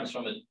course, it comes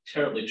from a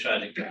terribly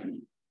tragic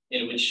family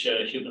in which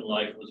human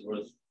life was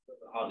worth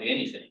hardly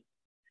anything,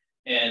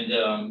 and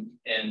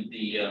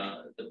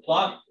the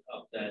plot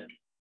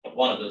of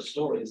one of those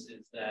stories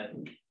is that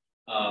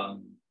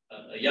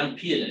a young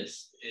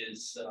pianist is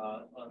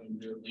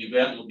under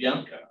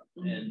Lubyanka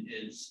and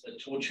is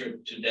tortured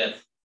to death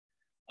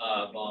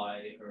by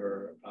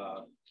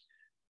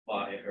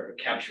her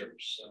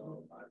captors,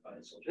 by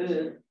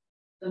soldiers.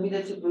 Там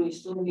йдеться про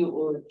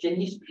історію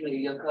піаністки,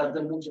 яка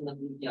замучена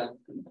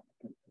Луб'янкою.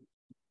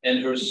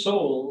 And her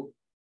soul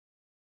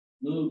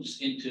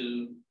moves into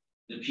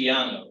the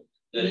piano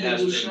that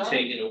has been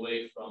taken away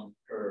from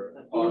her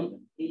apartment.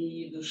 І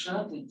її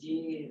душа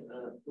тоді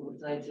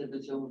повертається до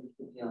цього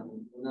фортепіано.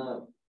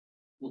 Вона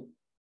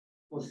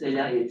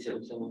поселяється у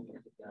цьому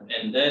фортепіано.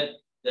 And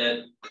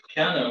that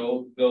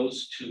piano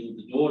goes to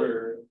the daughter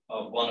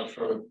of one of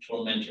her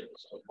tormentors,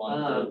 of one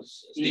of those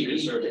secret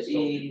service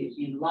soldiers.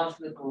 І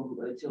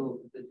власником цього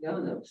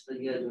фортепіано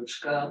стає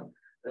дочка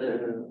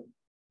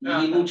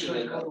її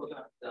мученика.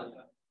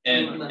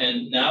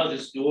 And now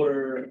this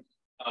daughter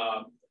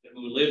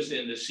who lives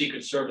in the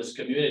secret service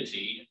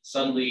community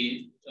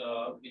suddenly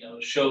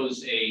shows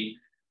a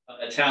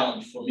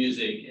talent for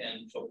music and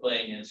for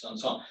playing and so on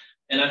and so on.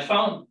 And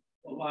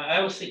I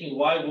was thinking,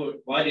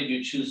 why did you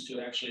choose to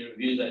actually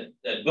review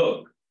that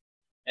book?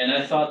 And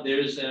I thought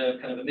there's a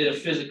kind of a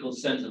metaphysical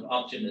sense of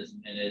optimism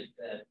in it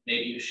that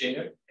maybe you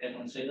share. Can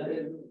one say that?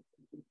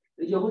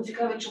 Його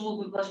цікаво, чому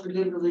ви, власне,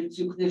 вибрали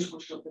цю книжку,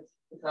 щоб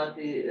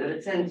писати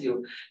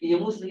рецензію. І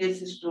йому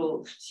здається, що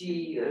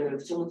в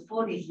цьому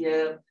творі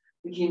є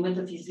такий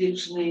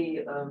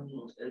метафізичний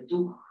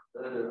дух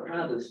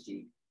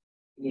радості.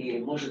 І,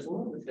 може,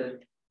 тому ви це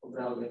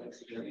обрали як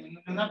секрет?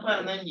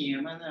 Напевно, ні.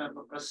 Мене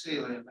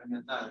попросили, я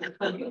пам'ятаю.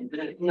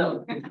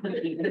 No.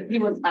 He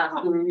was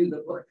asked to review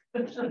the book.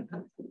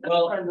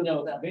 Well,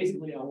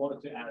 basically I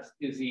wanted to ask,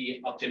 is he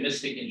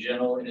optimistic in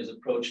general in his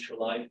approach to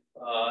life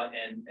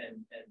and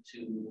to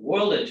the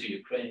world and to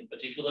Ukraine in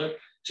particular?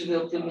 Чи ви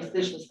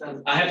оптимістично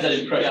ставите? I have that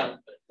impression,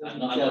 but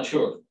I'm not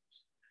sure.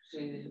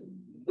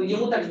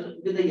 Йому так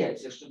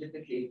видається, що він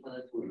такий по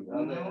натурі.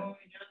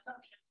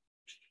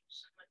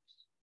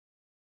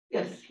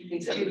 Yes, he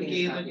thinks everything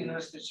is happy.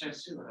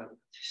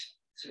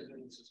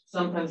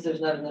 Sometimes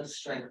there's not enough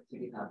strength to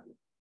be happy.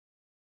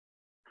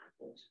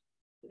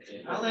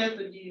 Але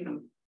тоді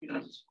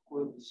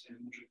заспокоїтися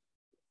може.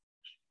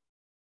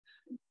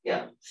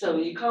 Yeah, so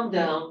you calm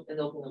down and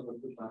open up a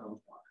good bottle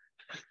of water.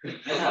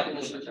 And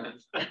happiness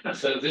returns.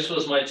 So this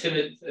was my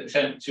timid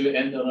attempt to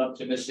end on an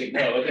optimistic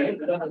note.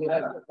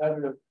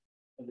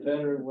 A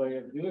better way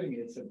of doing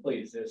it, so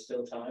please, there's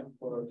still time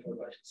for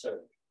Russian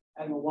service. I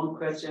have one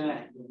question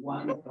and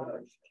one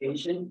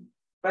clarification.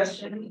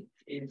 Question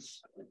is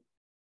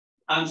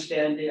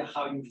understanding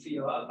how you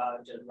feel about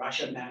the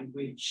Russian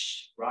language,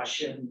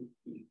 Russian,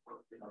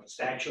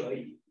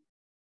 especially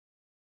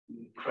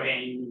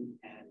Ukraine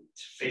and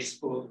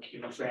Facebook,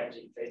 threads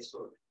in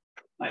Facebook.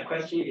 My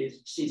question is,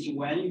 since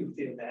when you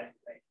feel that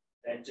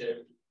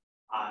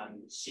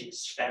since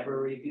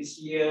February this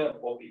year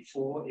or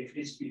before? If it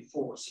is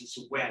before, since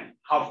when?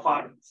 How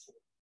far before?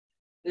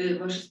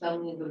 Ваше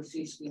ставлення до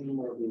російської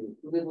мови,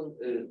 коли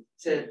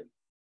це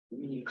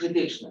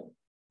критичне,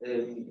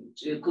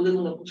 коли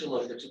воно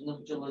почалося? Чи воно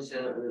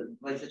почалося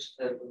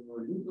 24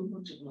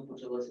 лютого, чи воно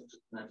почалося в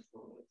 14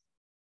 році?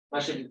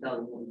 Ваше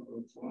віддалення?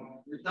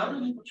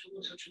 Віддалення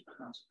почалося в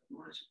 14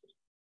 році.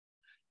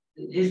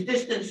 His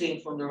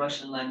distancing from the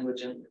Russian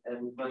language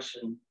and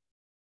Russian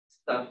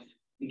stuff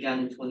began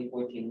in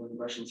 2014 when the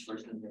Russians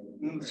first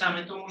invaded.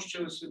 Саме тому,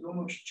 що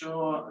усвідомив,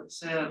 що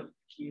це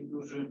такий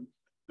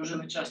дуже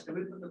нечастий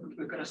випадок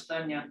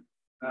використання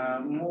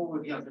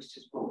мови в якості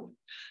зброї.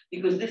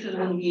 Because this is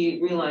when he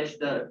realized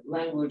that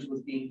language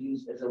was being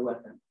used as a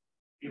weapon.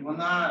 І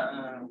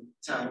вона,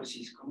 ця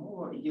російська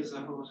мова, є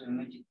загрозою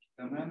не тільки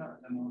для мене, а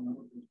для мого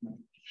народу.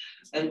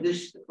 And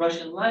this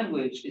Russian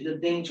language is a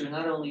danger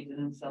not only to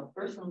himself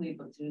personally,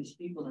 but to his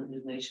people and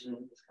his nation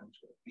and his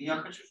country. Я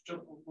хочу,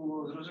 щоб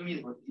було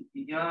зрозуміло,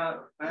 я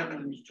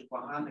впевнений, що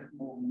поганих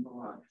мов не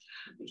буває.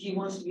 He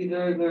wants to be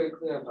very, very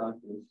clear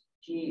about this.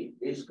 he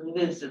is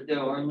convinced that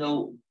there are no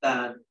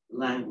bad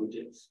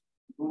languages.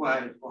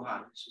 Бувають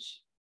погані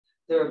сусіди.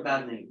 There are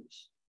bad neighbors.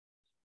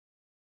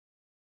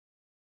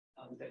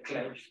 The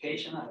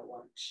clarification I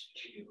want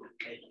to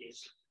make is,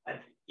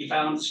 if I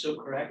understood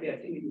correctly, I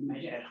think you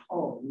mentioned at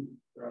home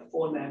there are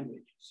 4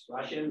 languages: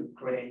 Russian,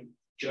 Ukrainian,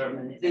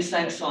 German. They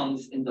sang songs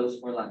in those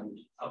 4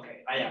 languages. Okay,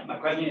 yeah. My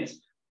question is,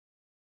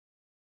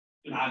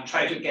 I'm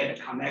trying to get a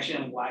connection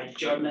why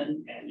German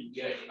and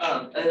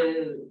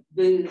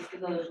Ви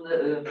сказали, що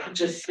в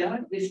часах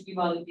ви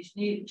співали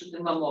пісні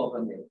 4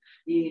 мовами.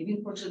 І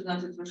він хоче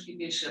знати трошки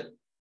більше,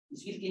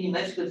 звідки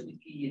німецька,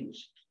 звідки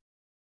їдеш.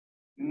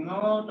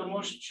 Ну,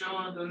 тому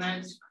що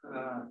Донецьк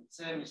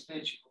це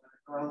містечко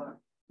виникало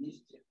в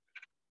місті,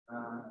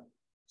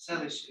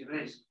 селище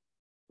єврейське,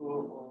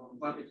 по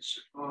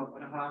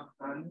берегах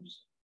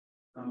Калюс,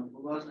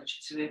 було,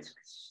 значить,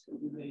 селецька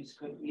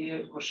єврейська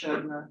і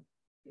кошерна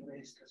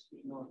єврейська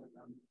спільнота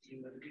там.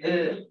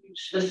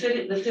 The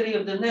city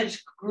of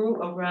Donetsk grew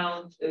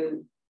around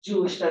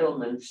Jewish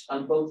settlements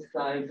on both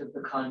sides of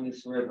the Kyiv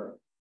River.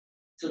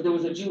 So there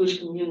was a Jewish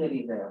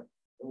community there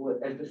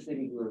as the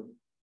city grew.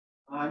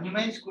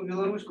 Німецьку,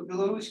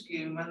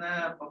 білоруський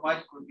мене по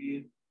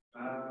батькові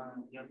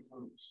я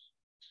білорус.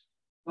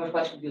 Ваш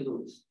батько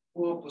білорус.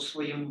 По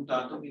своєму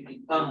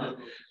татові.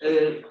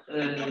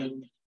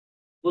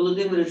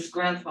 Volodymyr's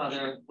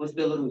grandfather was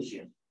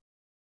Belarusian.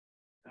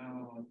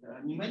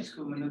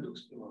 Німецькою мене друг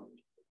співав.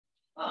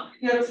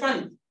 He had a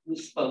friend who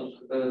spoke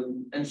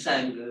and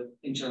sang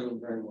in German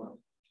very well.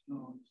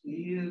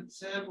 І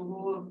це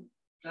було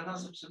для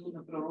нас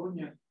абсолютно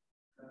природне.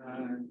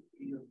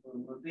 І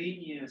в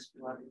родині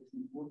співати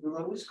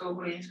білоруська,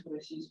 українська,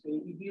 російська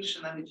і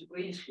більше навіть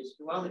українською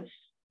співали,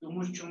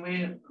 тому що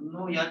ми,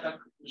 ну я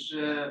так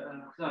вже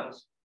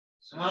зараз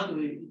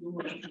згадую і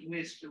думаю, що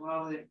ми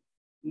співали,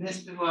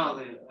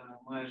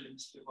 майже не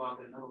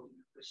співали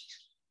народних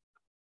російських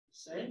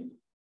пісень,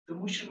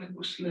 тому що ми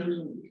пішли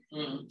розуміти.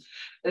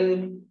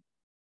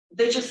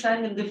 They just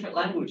sang in different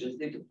languages.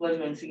 They took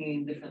pleasure in singing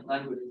in different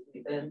languages.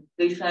 And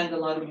they sang a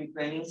lot of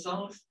Ukrainian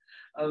songs,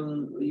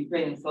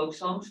 Ukrainian folk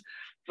songs,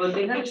 but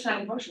they never sang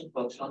Russian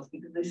folk songs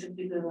because they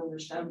simply didn't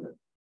understand them.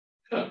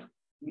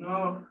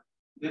 Ну,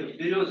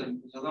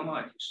 березоньку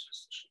заламати,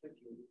 що таке?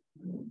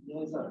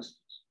 Я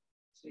зараз.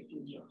 Це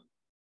який жах.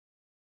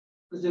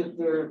 Because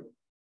they're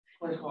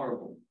quite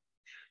horrible.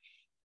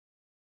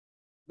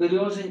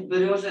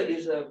 Bereza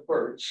is a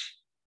birch.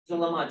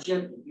 Заламать.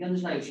 Я не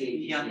знаю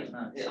цієї. Я не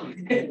знаю.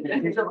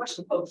 Це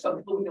Russian folk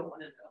song, but we don't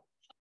want to know.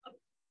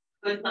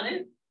 Ви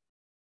знаєте?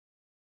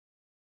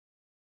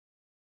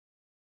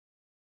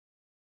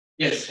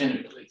 Yes,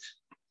 Henry, please.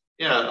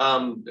 Yeah,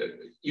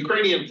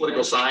 Ukrainian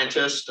political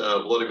scientist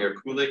Volodymyr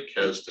Kulik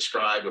has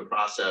described a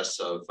process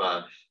of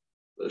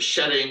the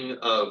shedding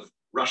of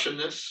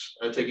Russianness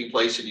taking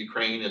place in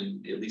Ukraine in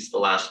at least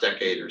the last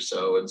decade or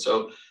so. And so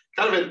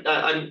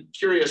I'm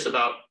curious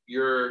about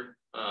your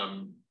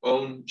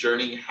own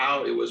journey, how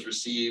it was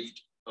received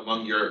among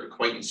your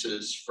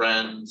acquaintances,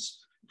 friends,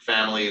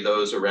 family,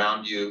 those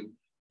around you.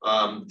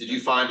 Did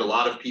you find a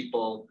lot of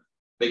people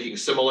making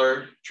similar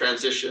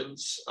transitions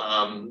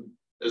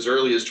as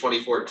early as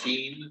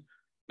 2014,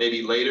 maybe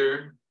later?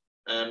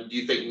 Do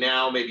you think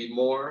now maybe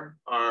more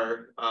are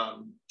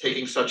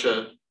taking such a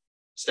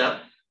step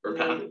or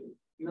path?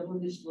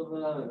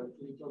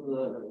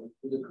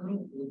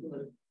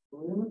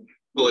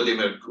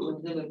 Volodymyr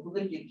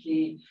Kulik,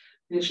 який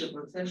пише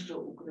про те,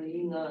 що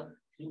Україна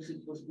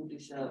мусить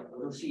позбутися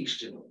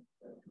російщини.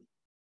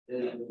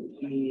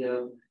 І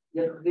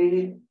як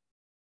ви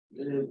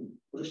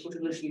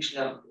розпочали свій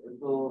шлях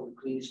до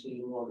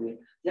української мови,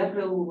 як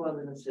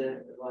реагували на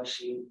це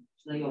ваші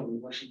знайомі,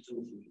 ваші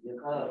друзі?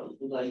 Яка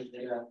була їхня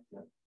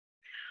реакція?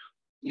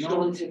 І що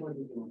вони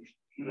сьогодні думають?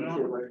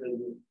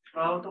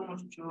 Справа в тому,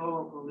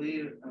 що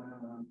коли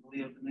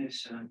я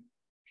опинився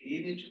в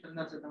Києві в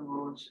 2014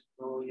 році,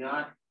 то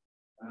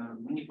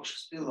мені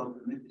пощастило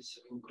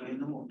опинитися в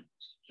україномовній.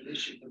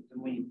 Речі, тобто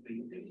мої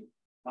приятелі,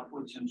 а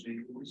потім вже і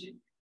друзі,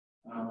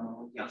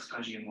 як,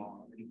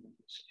 скажімо,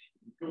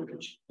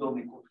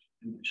 домі кофті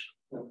не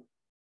мешкав.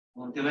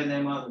 Тебе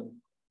не мали.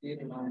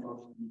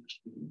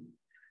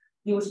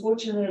 He was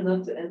fortunate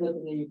enough to end up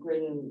in the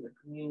Ukrainian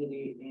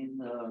community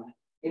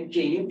in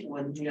Kyiv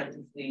when he had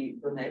to flee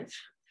Donetsk.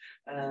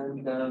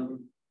 And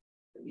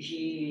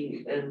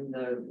he and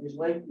his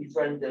wife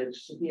befriended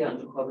Sophia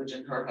Andrukovich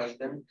and her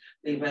husband.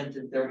 They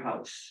rented their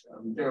house,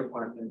 their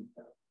apartment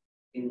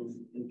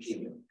in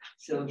Kyiv.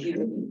 So he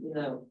was in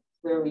a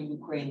very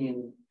Ukrainian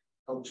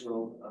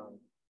cultural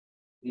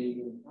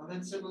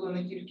Але це було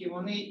не тільки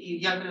вони, і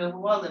як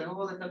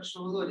реагували так, що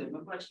Володя,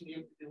 ми бачимо,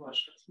 як тобі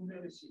важко, це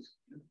не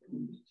російська.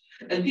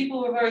 And people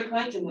were very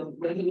kind to him.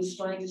 When he was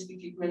trying to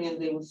speak Ukrainian,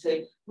 they would say,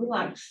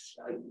 relax,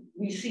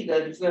 we see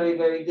that it's very,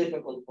 very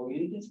difficult for you.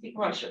 You can speak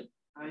Russian.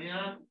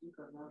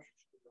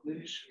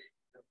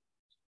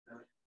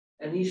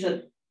 And he said,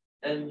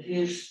 and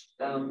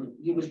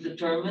he was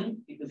determined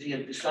because he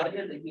had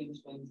decided that he was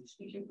going to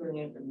speak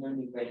Ukrainian and learn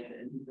Ukrainian,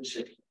 and he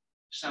persisted.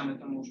 Саме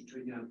тому, що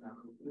я так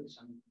робив,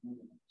 саме тому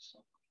я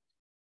написав.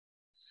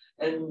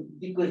 And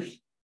because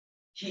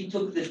he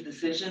took this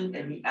decision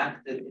and he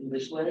acted in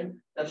this way,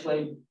 that's why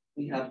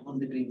we have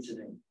Mondegreen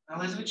today.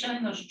 Але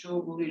звичайно,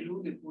 що були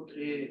люди,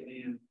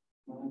 котрі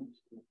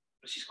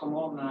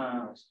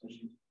російськомовна,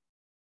 скажімо,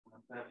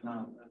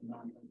 певна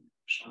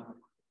шара,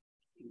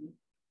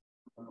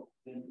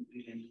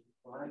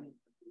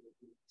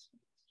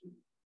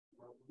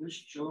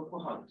 що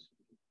погано.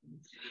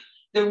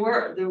 There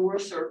were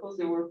circles,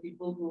 there were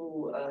people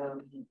who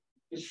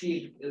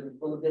perceived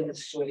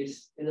Volodymyr's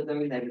choice in a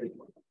very negative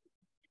way.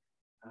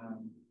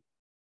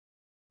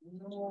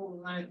 Ну,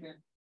 знаєте,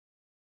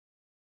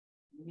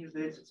 мені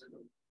здається, це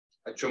добре.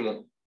 А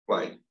чому?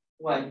 Why?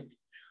 Why?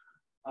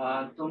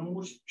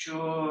 Тому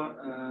що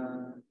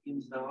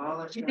їм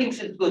здавалося, He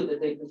thinks it's good that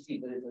they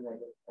perceive it as a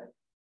negative thing.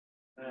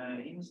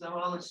 Їм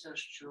здавалося,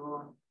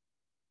 що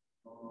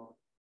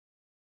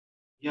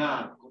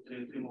я,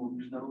 котрий отримав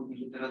міжнародні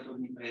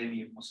літературні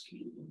премії в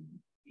Москві,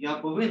 я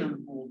повинен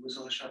був би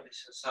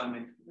залишатися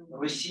саме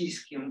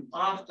російським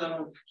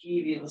автором в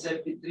Києві. Це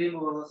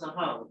підтримувало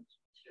загалом.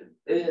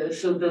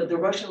 So the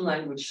Russian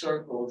language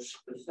circles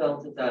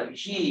felt that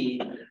he,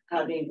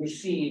 having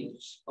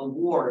received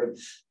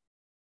awards,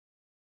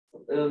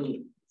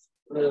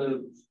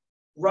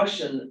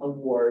 Russian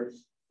awards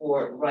for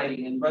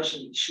writing in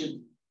Russian, should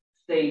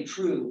stay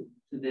true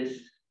to this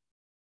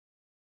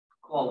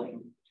calling,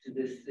 to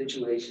this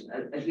situation,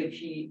 as if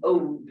he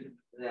owed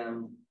them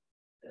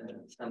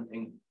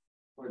something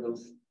for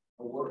those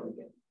awards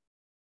again.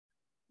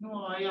 Ну,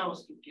 а я,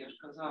 оскільки я ж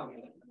казав,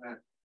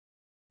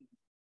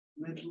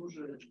 не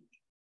дуже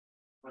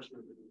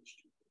важливо.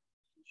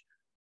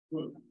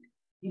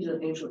 He's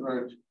an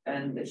introvert,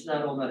 and it's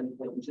not all that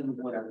important to him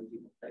what other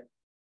people think.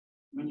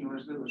 Мені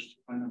важливо,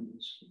 щоб вона була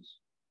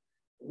суть.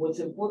 What's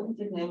important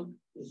to him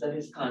is that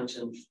his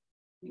conscience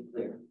be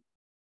clear.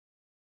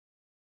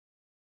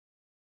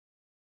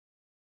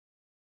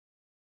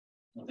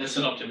 That's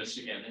an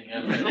optimistic ending.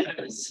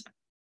 Yeah.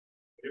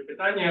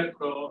 Питання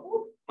про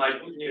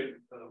майбутнє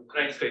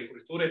української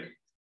культури.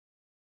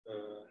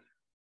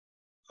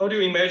 How do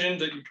you imagine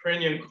the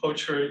Ukrainian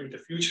culture in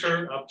the future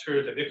after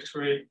the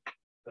victory?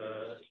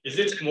 Is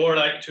it more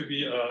like to be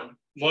a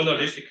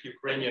monolithic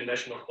Ukrainian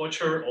national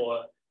culture or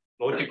a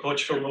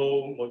multicultural,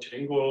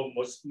 multilingual,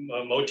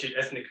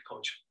 multi-ethnic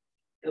culture?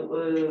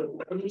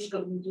 Українська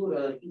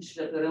культура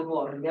після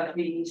перемоги, як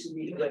ви її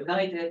собі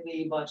знаєте, як ви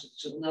її бачите,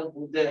 що вона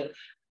буде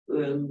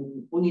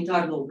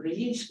унітарно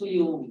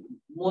українською,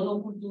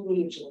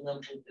 монокультурою, чи вона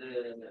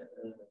буде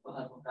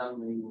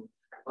багатогранною,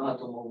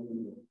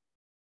 багатомовною?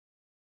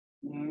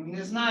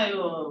 Не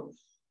знаю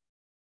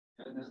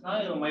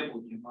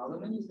майбутнього, але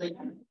мені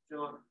здається,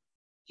 що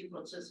ті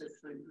процеси,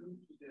 що йдуть,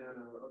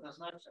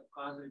 однозначно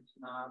вказують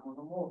на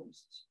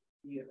мономовність.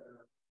 І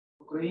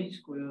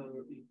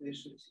українською і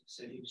пишуть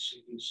все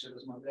більше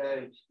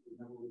розмовляють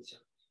на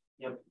вулицях.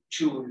 Я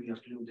чую,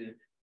 як люди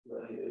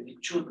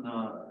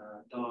відчутно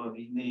до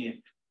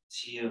війни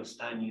ці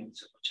останні,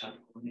 це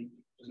початку, вони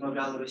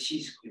розмовляли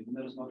російською,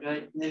 вони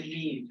розмовляють, не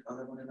вміють,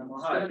 але вони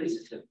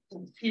намагаються.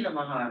 Всі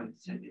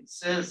намагаються. І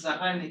це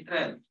загальний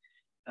тренд.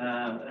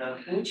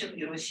 Путін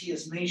і Росія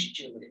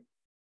знищили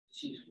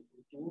російську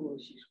культуру,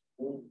 російську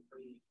мову.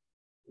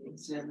 І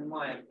це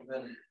немає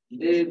повернення.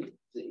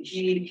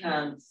 He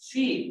can't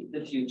see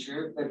the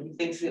future, but he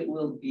thinks it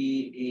will be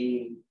a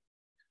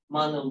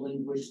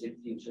monolinguistic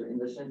future in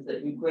the sense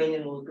that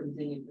Ukrainian will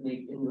continue to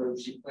make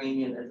inroads.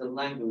 Ukrainian as a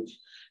language,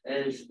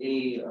 as a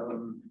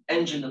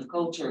engine of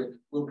culture,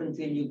 will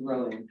continue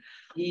growing.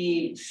 He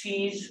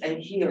sees and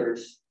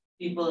hears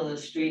people in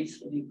the streets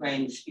of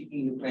Ukraine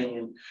speaking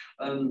Ukrainian.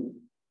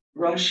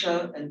 Russia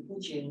and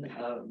Putin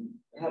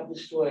have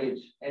destroyed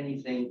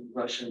anything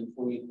Russian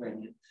for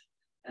Ukrainians.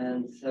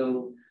 And so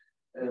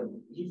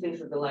he thinks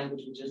that the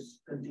language will just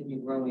continue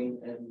growing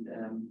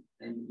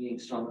and being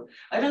stronger.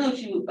 I don't know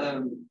if you,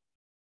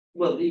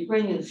 well, the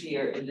Ukrainians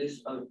here in this,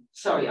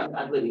 sorry,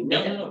 I'm leaving. No.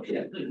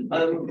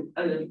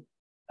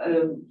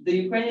 The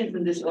Ukrainians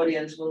in this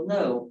audience will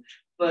know,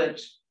 but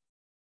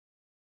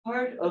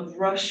part of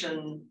Russian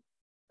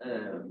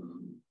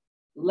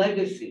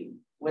legacy,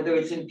 whether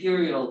it's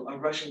imperial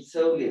or Russian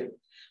Soviet,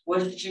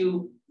 was to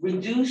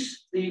reduce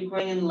the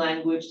Ukrainian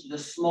language to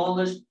the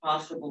smallest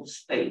possible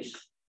space.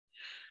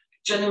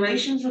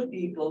 Generations of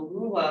people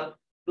grew up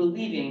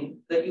believing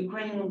that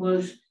Ukrainian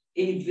was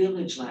a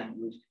village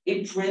language, a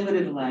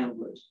primitive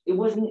language. It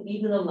wasn't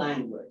even a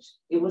language.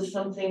 It was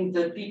something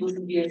that people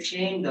should be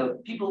ashamed of.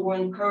 People were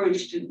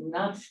encouraged to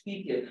not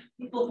speak it.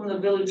 People from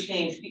the village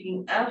came speaking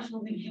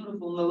absolutely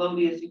beautiful,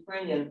 melodious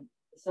Ukrainian,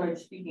 started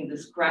speaking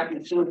this crappy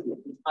this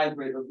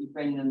hybrid of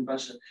Ukrainian and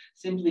Russian,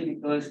 simply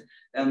because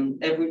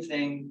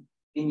everything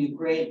in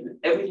Ukraine,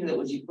 everything that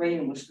was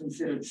Ukrainian was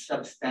considered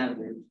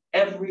substandard.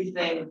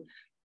 Everything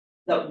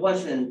that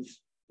wasn't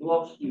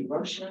lofty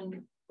Russian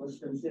was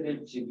considered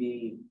to be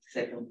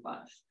second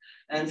class.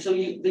 And so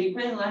the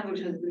Ukrainian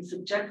language has been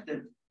subjected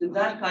to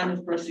that kind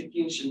of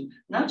persecution,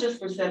 not just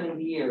for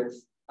 70 years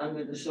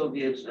under the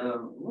Soviet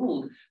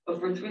rule, but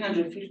for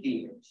 350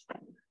 years.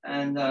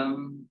 And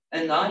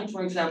I,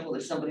 for example,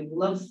 as somebody who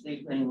loves the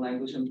Ukrainian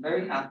language, I'm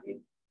very happy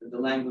the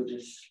language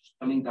is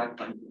coming back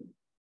by you.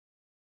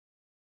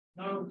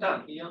 Ну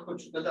так, і я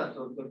хочу додати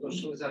до того,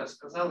 що ви зараз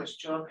сказали,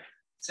 що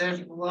це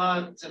ж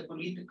була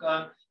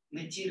політика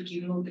не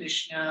тільки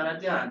внутрішня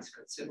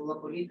радянська, це була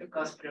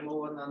політика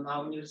спрямована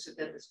на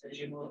університети,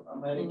 скажімо,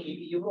 Америки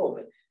і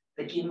Європи.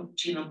 Таким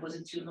чином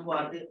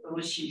позиціонувати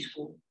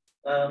російську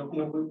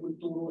мову і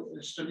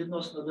культуру, що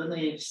відносно до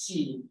неї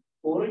всі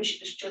поруч,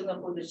 що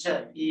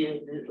знаходиться, і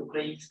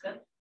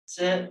українська,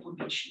 це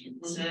побічні,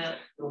 це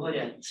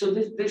другорядні. So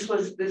this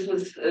was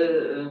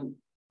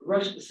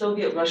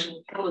Soviet-Russian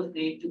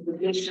policy to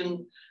position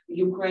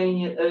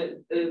Ukrainian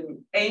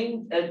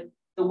aimed at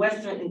the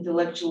Western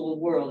intellectual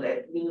world, at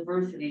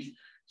universities,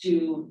 to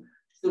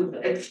sort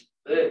of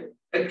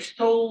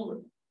extol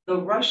the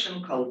Russian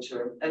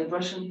culture and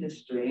Russian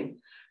history,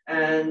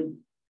 and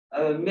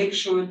make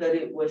sure that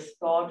it was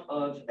thought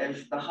of as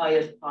the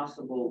highest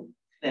possible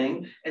thing,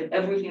 and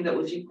everything that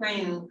was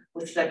Ukrainian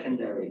was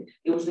secondary.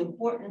 It was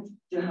important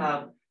to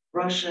have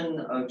Russian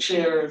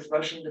chairs,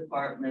 Russian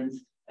departments,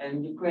 and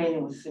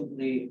Ukrainian was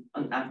simply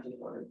an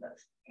afterthought at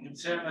best.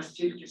 Це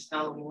настільки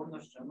стало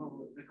модно, що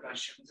ви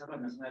краще за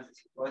мене знаєте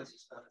ситуацію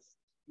зараз.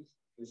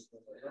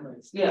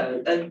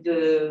 Yeah, and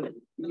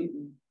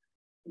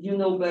you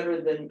know better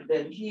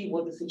than he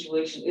what the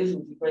situation is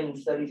with Ukrainian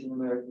studies in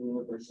American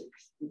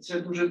universities.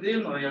 Це дуже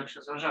дивно,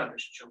 якщо зважати,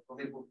 що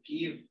коли був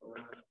Київ,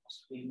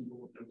 Москві не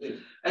було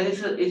приблизно. And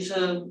it's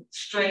a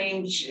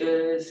strange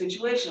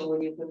situation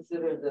when you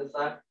consider the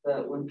fact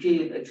that when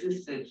Kyiv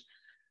existed,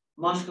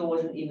 Moscow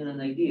wasn't even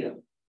an idea.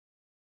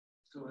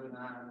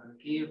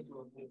 Київ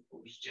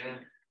був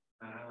ще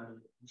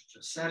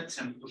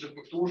серцем дуже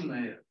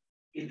потужної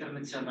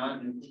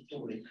інтернаціональної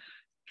культури.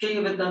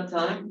 Kyiv at that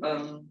time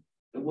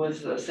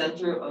was a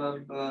center of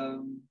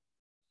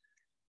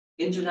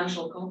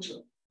international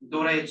culture.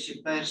 До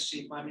речі,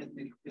 перший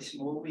пам'ятник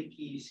письмовий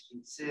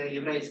київський – це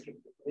єврейський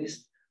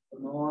лист,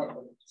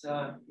 воно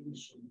це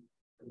іншому,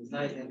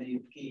 знайдений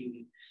в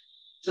Києві.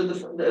 So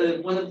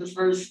one of the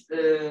first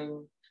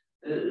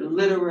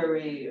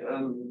literary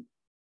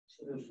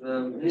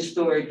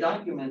historic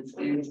documents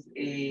is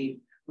a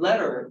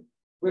letter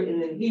written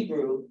in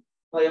Hebrew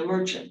by a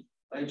merchant,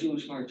 by a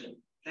Jewish merchant.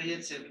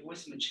 Здається,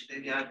 8 чи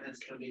 9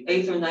 століття.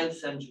 8th or 9th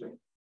century.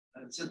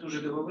 Це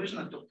дуже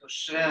дивовижно, тобто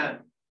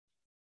ще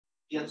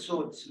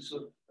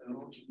 500-700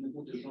 років не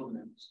буде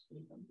жодної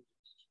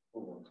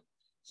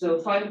So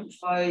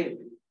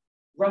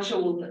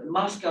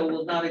Moscow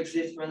will not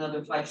exist for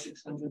another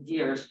 500-600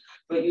 years,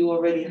 but you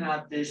already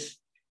have this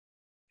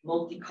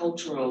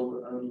multicultural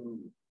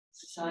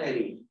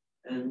society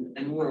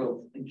and world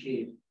in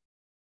Kyiv.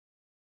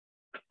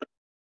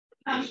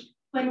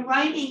 When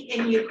writing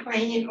in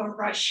Ukrainian or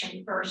Russian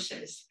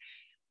verses,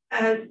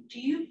 do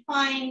you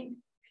find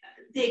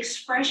the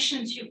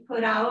expressions you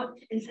put out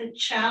is a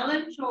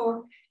challenge, or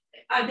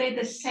are they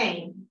the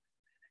same?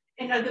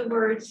 In other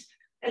words,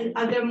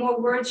 are there more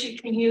words you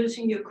can use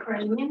in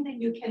Ukrainian than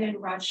you can in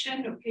Russian,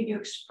 or can you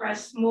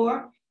express more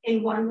in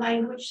one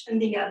language than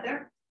the other?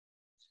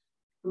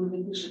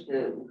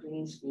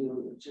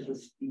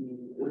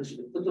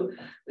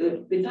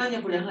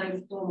 Питання полягає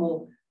в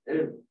тому,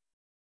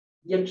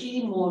 в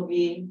якій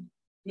мові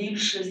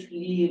більше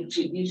слів,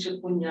 чи більше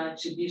понять,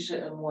 чи більше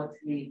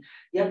емоцій.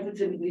 Як ви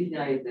це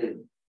відрізняєте?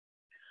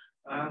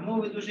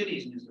 Мови дуже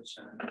різні,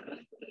 звичайно.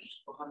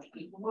 Погано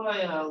не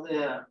буває,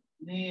 але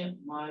вони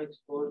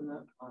мають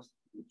кожне власне.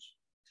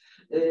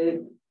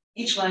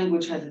 Each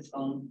language has its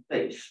own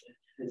face.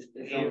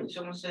 І в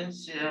цьому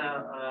сенсі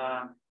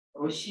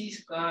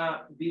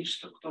російська більш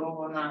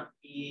структурована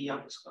і, я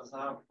би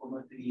сказав,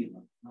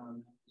 пометрійна.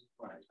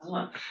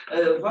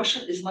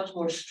 Russian is much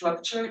more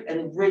structured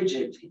and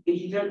rigid.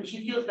 He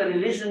feels that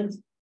it isn't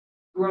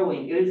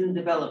growing, it isn't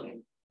developing.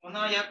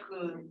 Вона як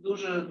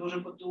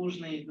дуже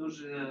потужний,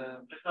 дуже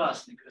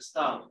прекрасний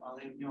кристал,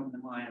 але в ньому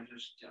немає вже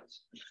життя.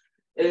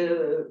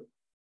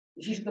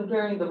 He's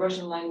comparing the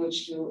Russian language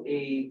to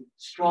a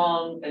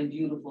strong and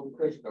beautiful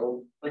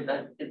crystal,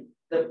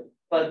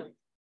 but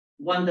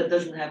one that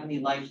doesn't have any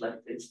life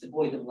left. It's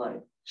devoid of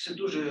life. Це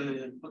дуже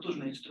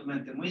потужні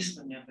інструменти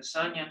мислення,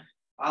 писання,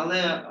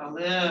 але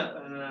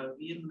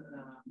він,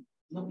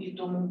 і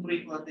тому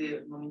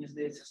приклади, мені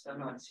здається,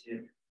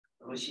 стагнації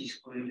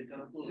російської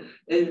літератури.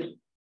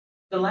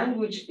 The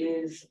language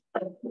is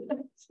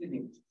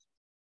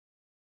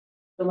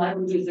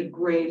a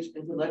great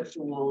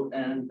intellectual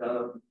and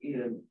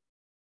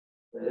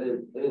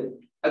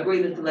a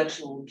great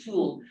intellectual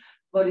tool,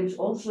 but it's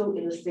also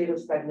in a state of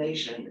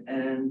stagnation.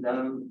 And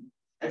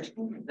I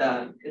think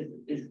that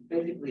is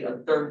basically a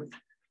third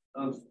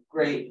of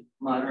great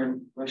modern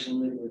Russian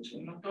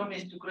literature.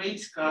 Натомість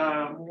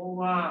українська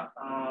мова,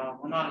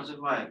 вона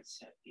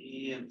розвивається,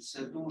 і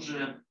це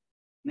дуже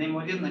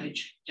неймовірне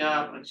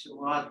відчуття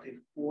працювати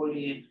в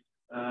полі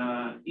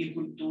і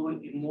культури,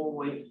 і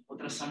мови,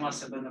 котра сама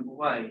себе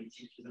набуває і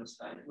тільки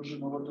зростає. Дуже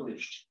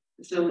молодовище.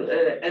 So,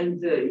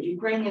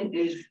 Ukrainian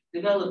is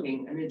developing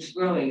and it's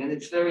growing, and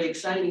it's very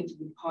exciting to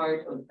be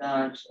part of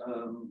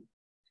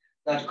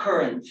that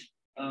current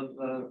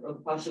of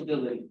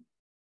possibility.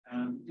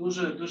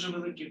 Дуже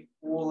велике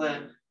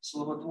поле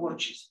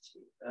словотворчості,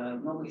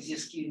 нових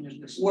зв'язків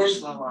між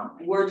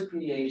словами. Word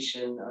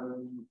creation.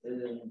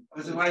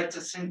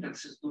 Розвивається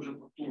синтаксис дуже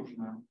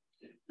потужно.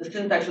 The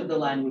syntax of the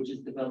language is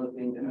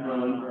developing and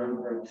growing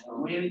very strong.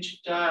 Моє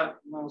відчуття,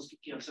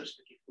 оскільки я все ж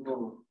таки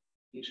філолог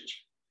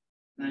трішечки,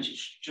 значить,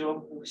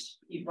 що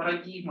і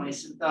парадігма, і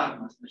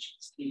синтагма,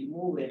 значить, з тієї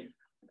мови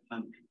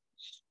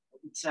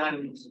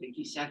обіцяють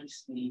якийсь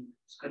якісний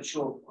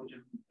скачок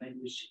протягом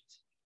найближчих.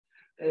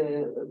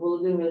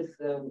 Volodymyr's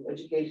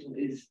education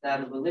is that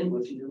of a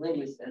linguist. He's a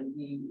linguist, and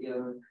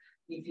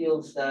he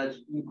feels that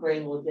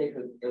Ukraine will take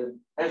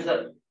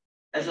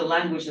as a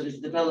language that is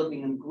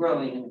developing and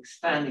growing and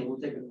expanding,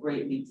 will take a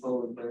great leap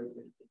forward very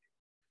quickly.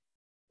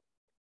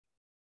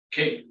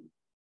 Okay.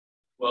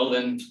 Well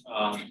then,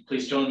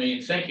 please join me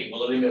in thanking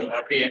Volodymyr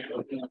Rafeyenko.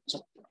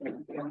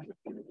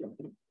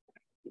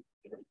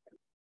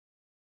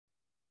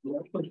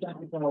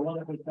 Our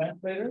wonderful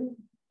translator,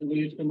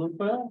 Luis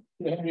Kalupa,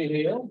 Henry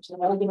Hale. So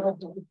I'm going to have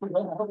to put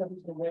on. I hope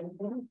everything's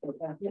available. So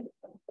thank you.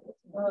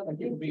 Thank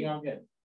you for being our guest.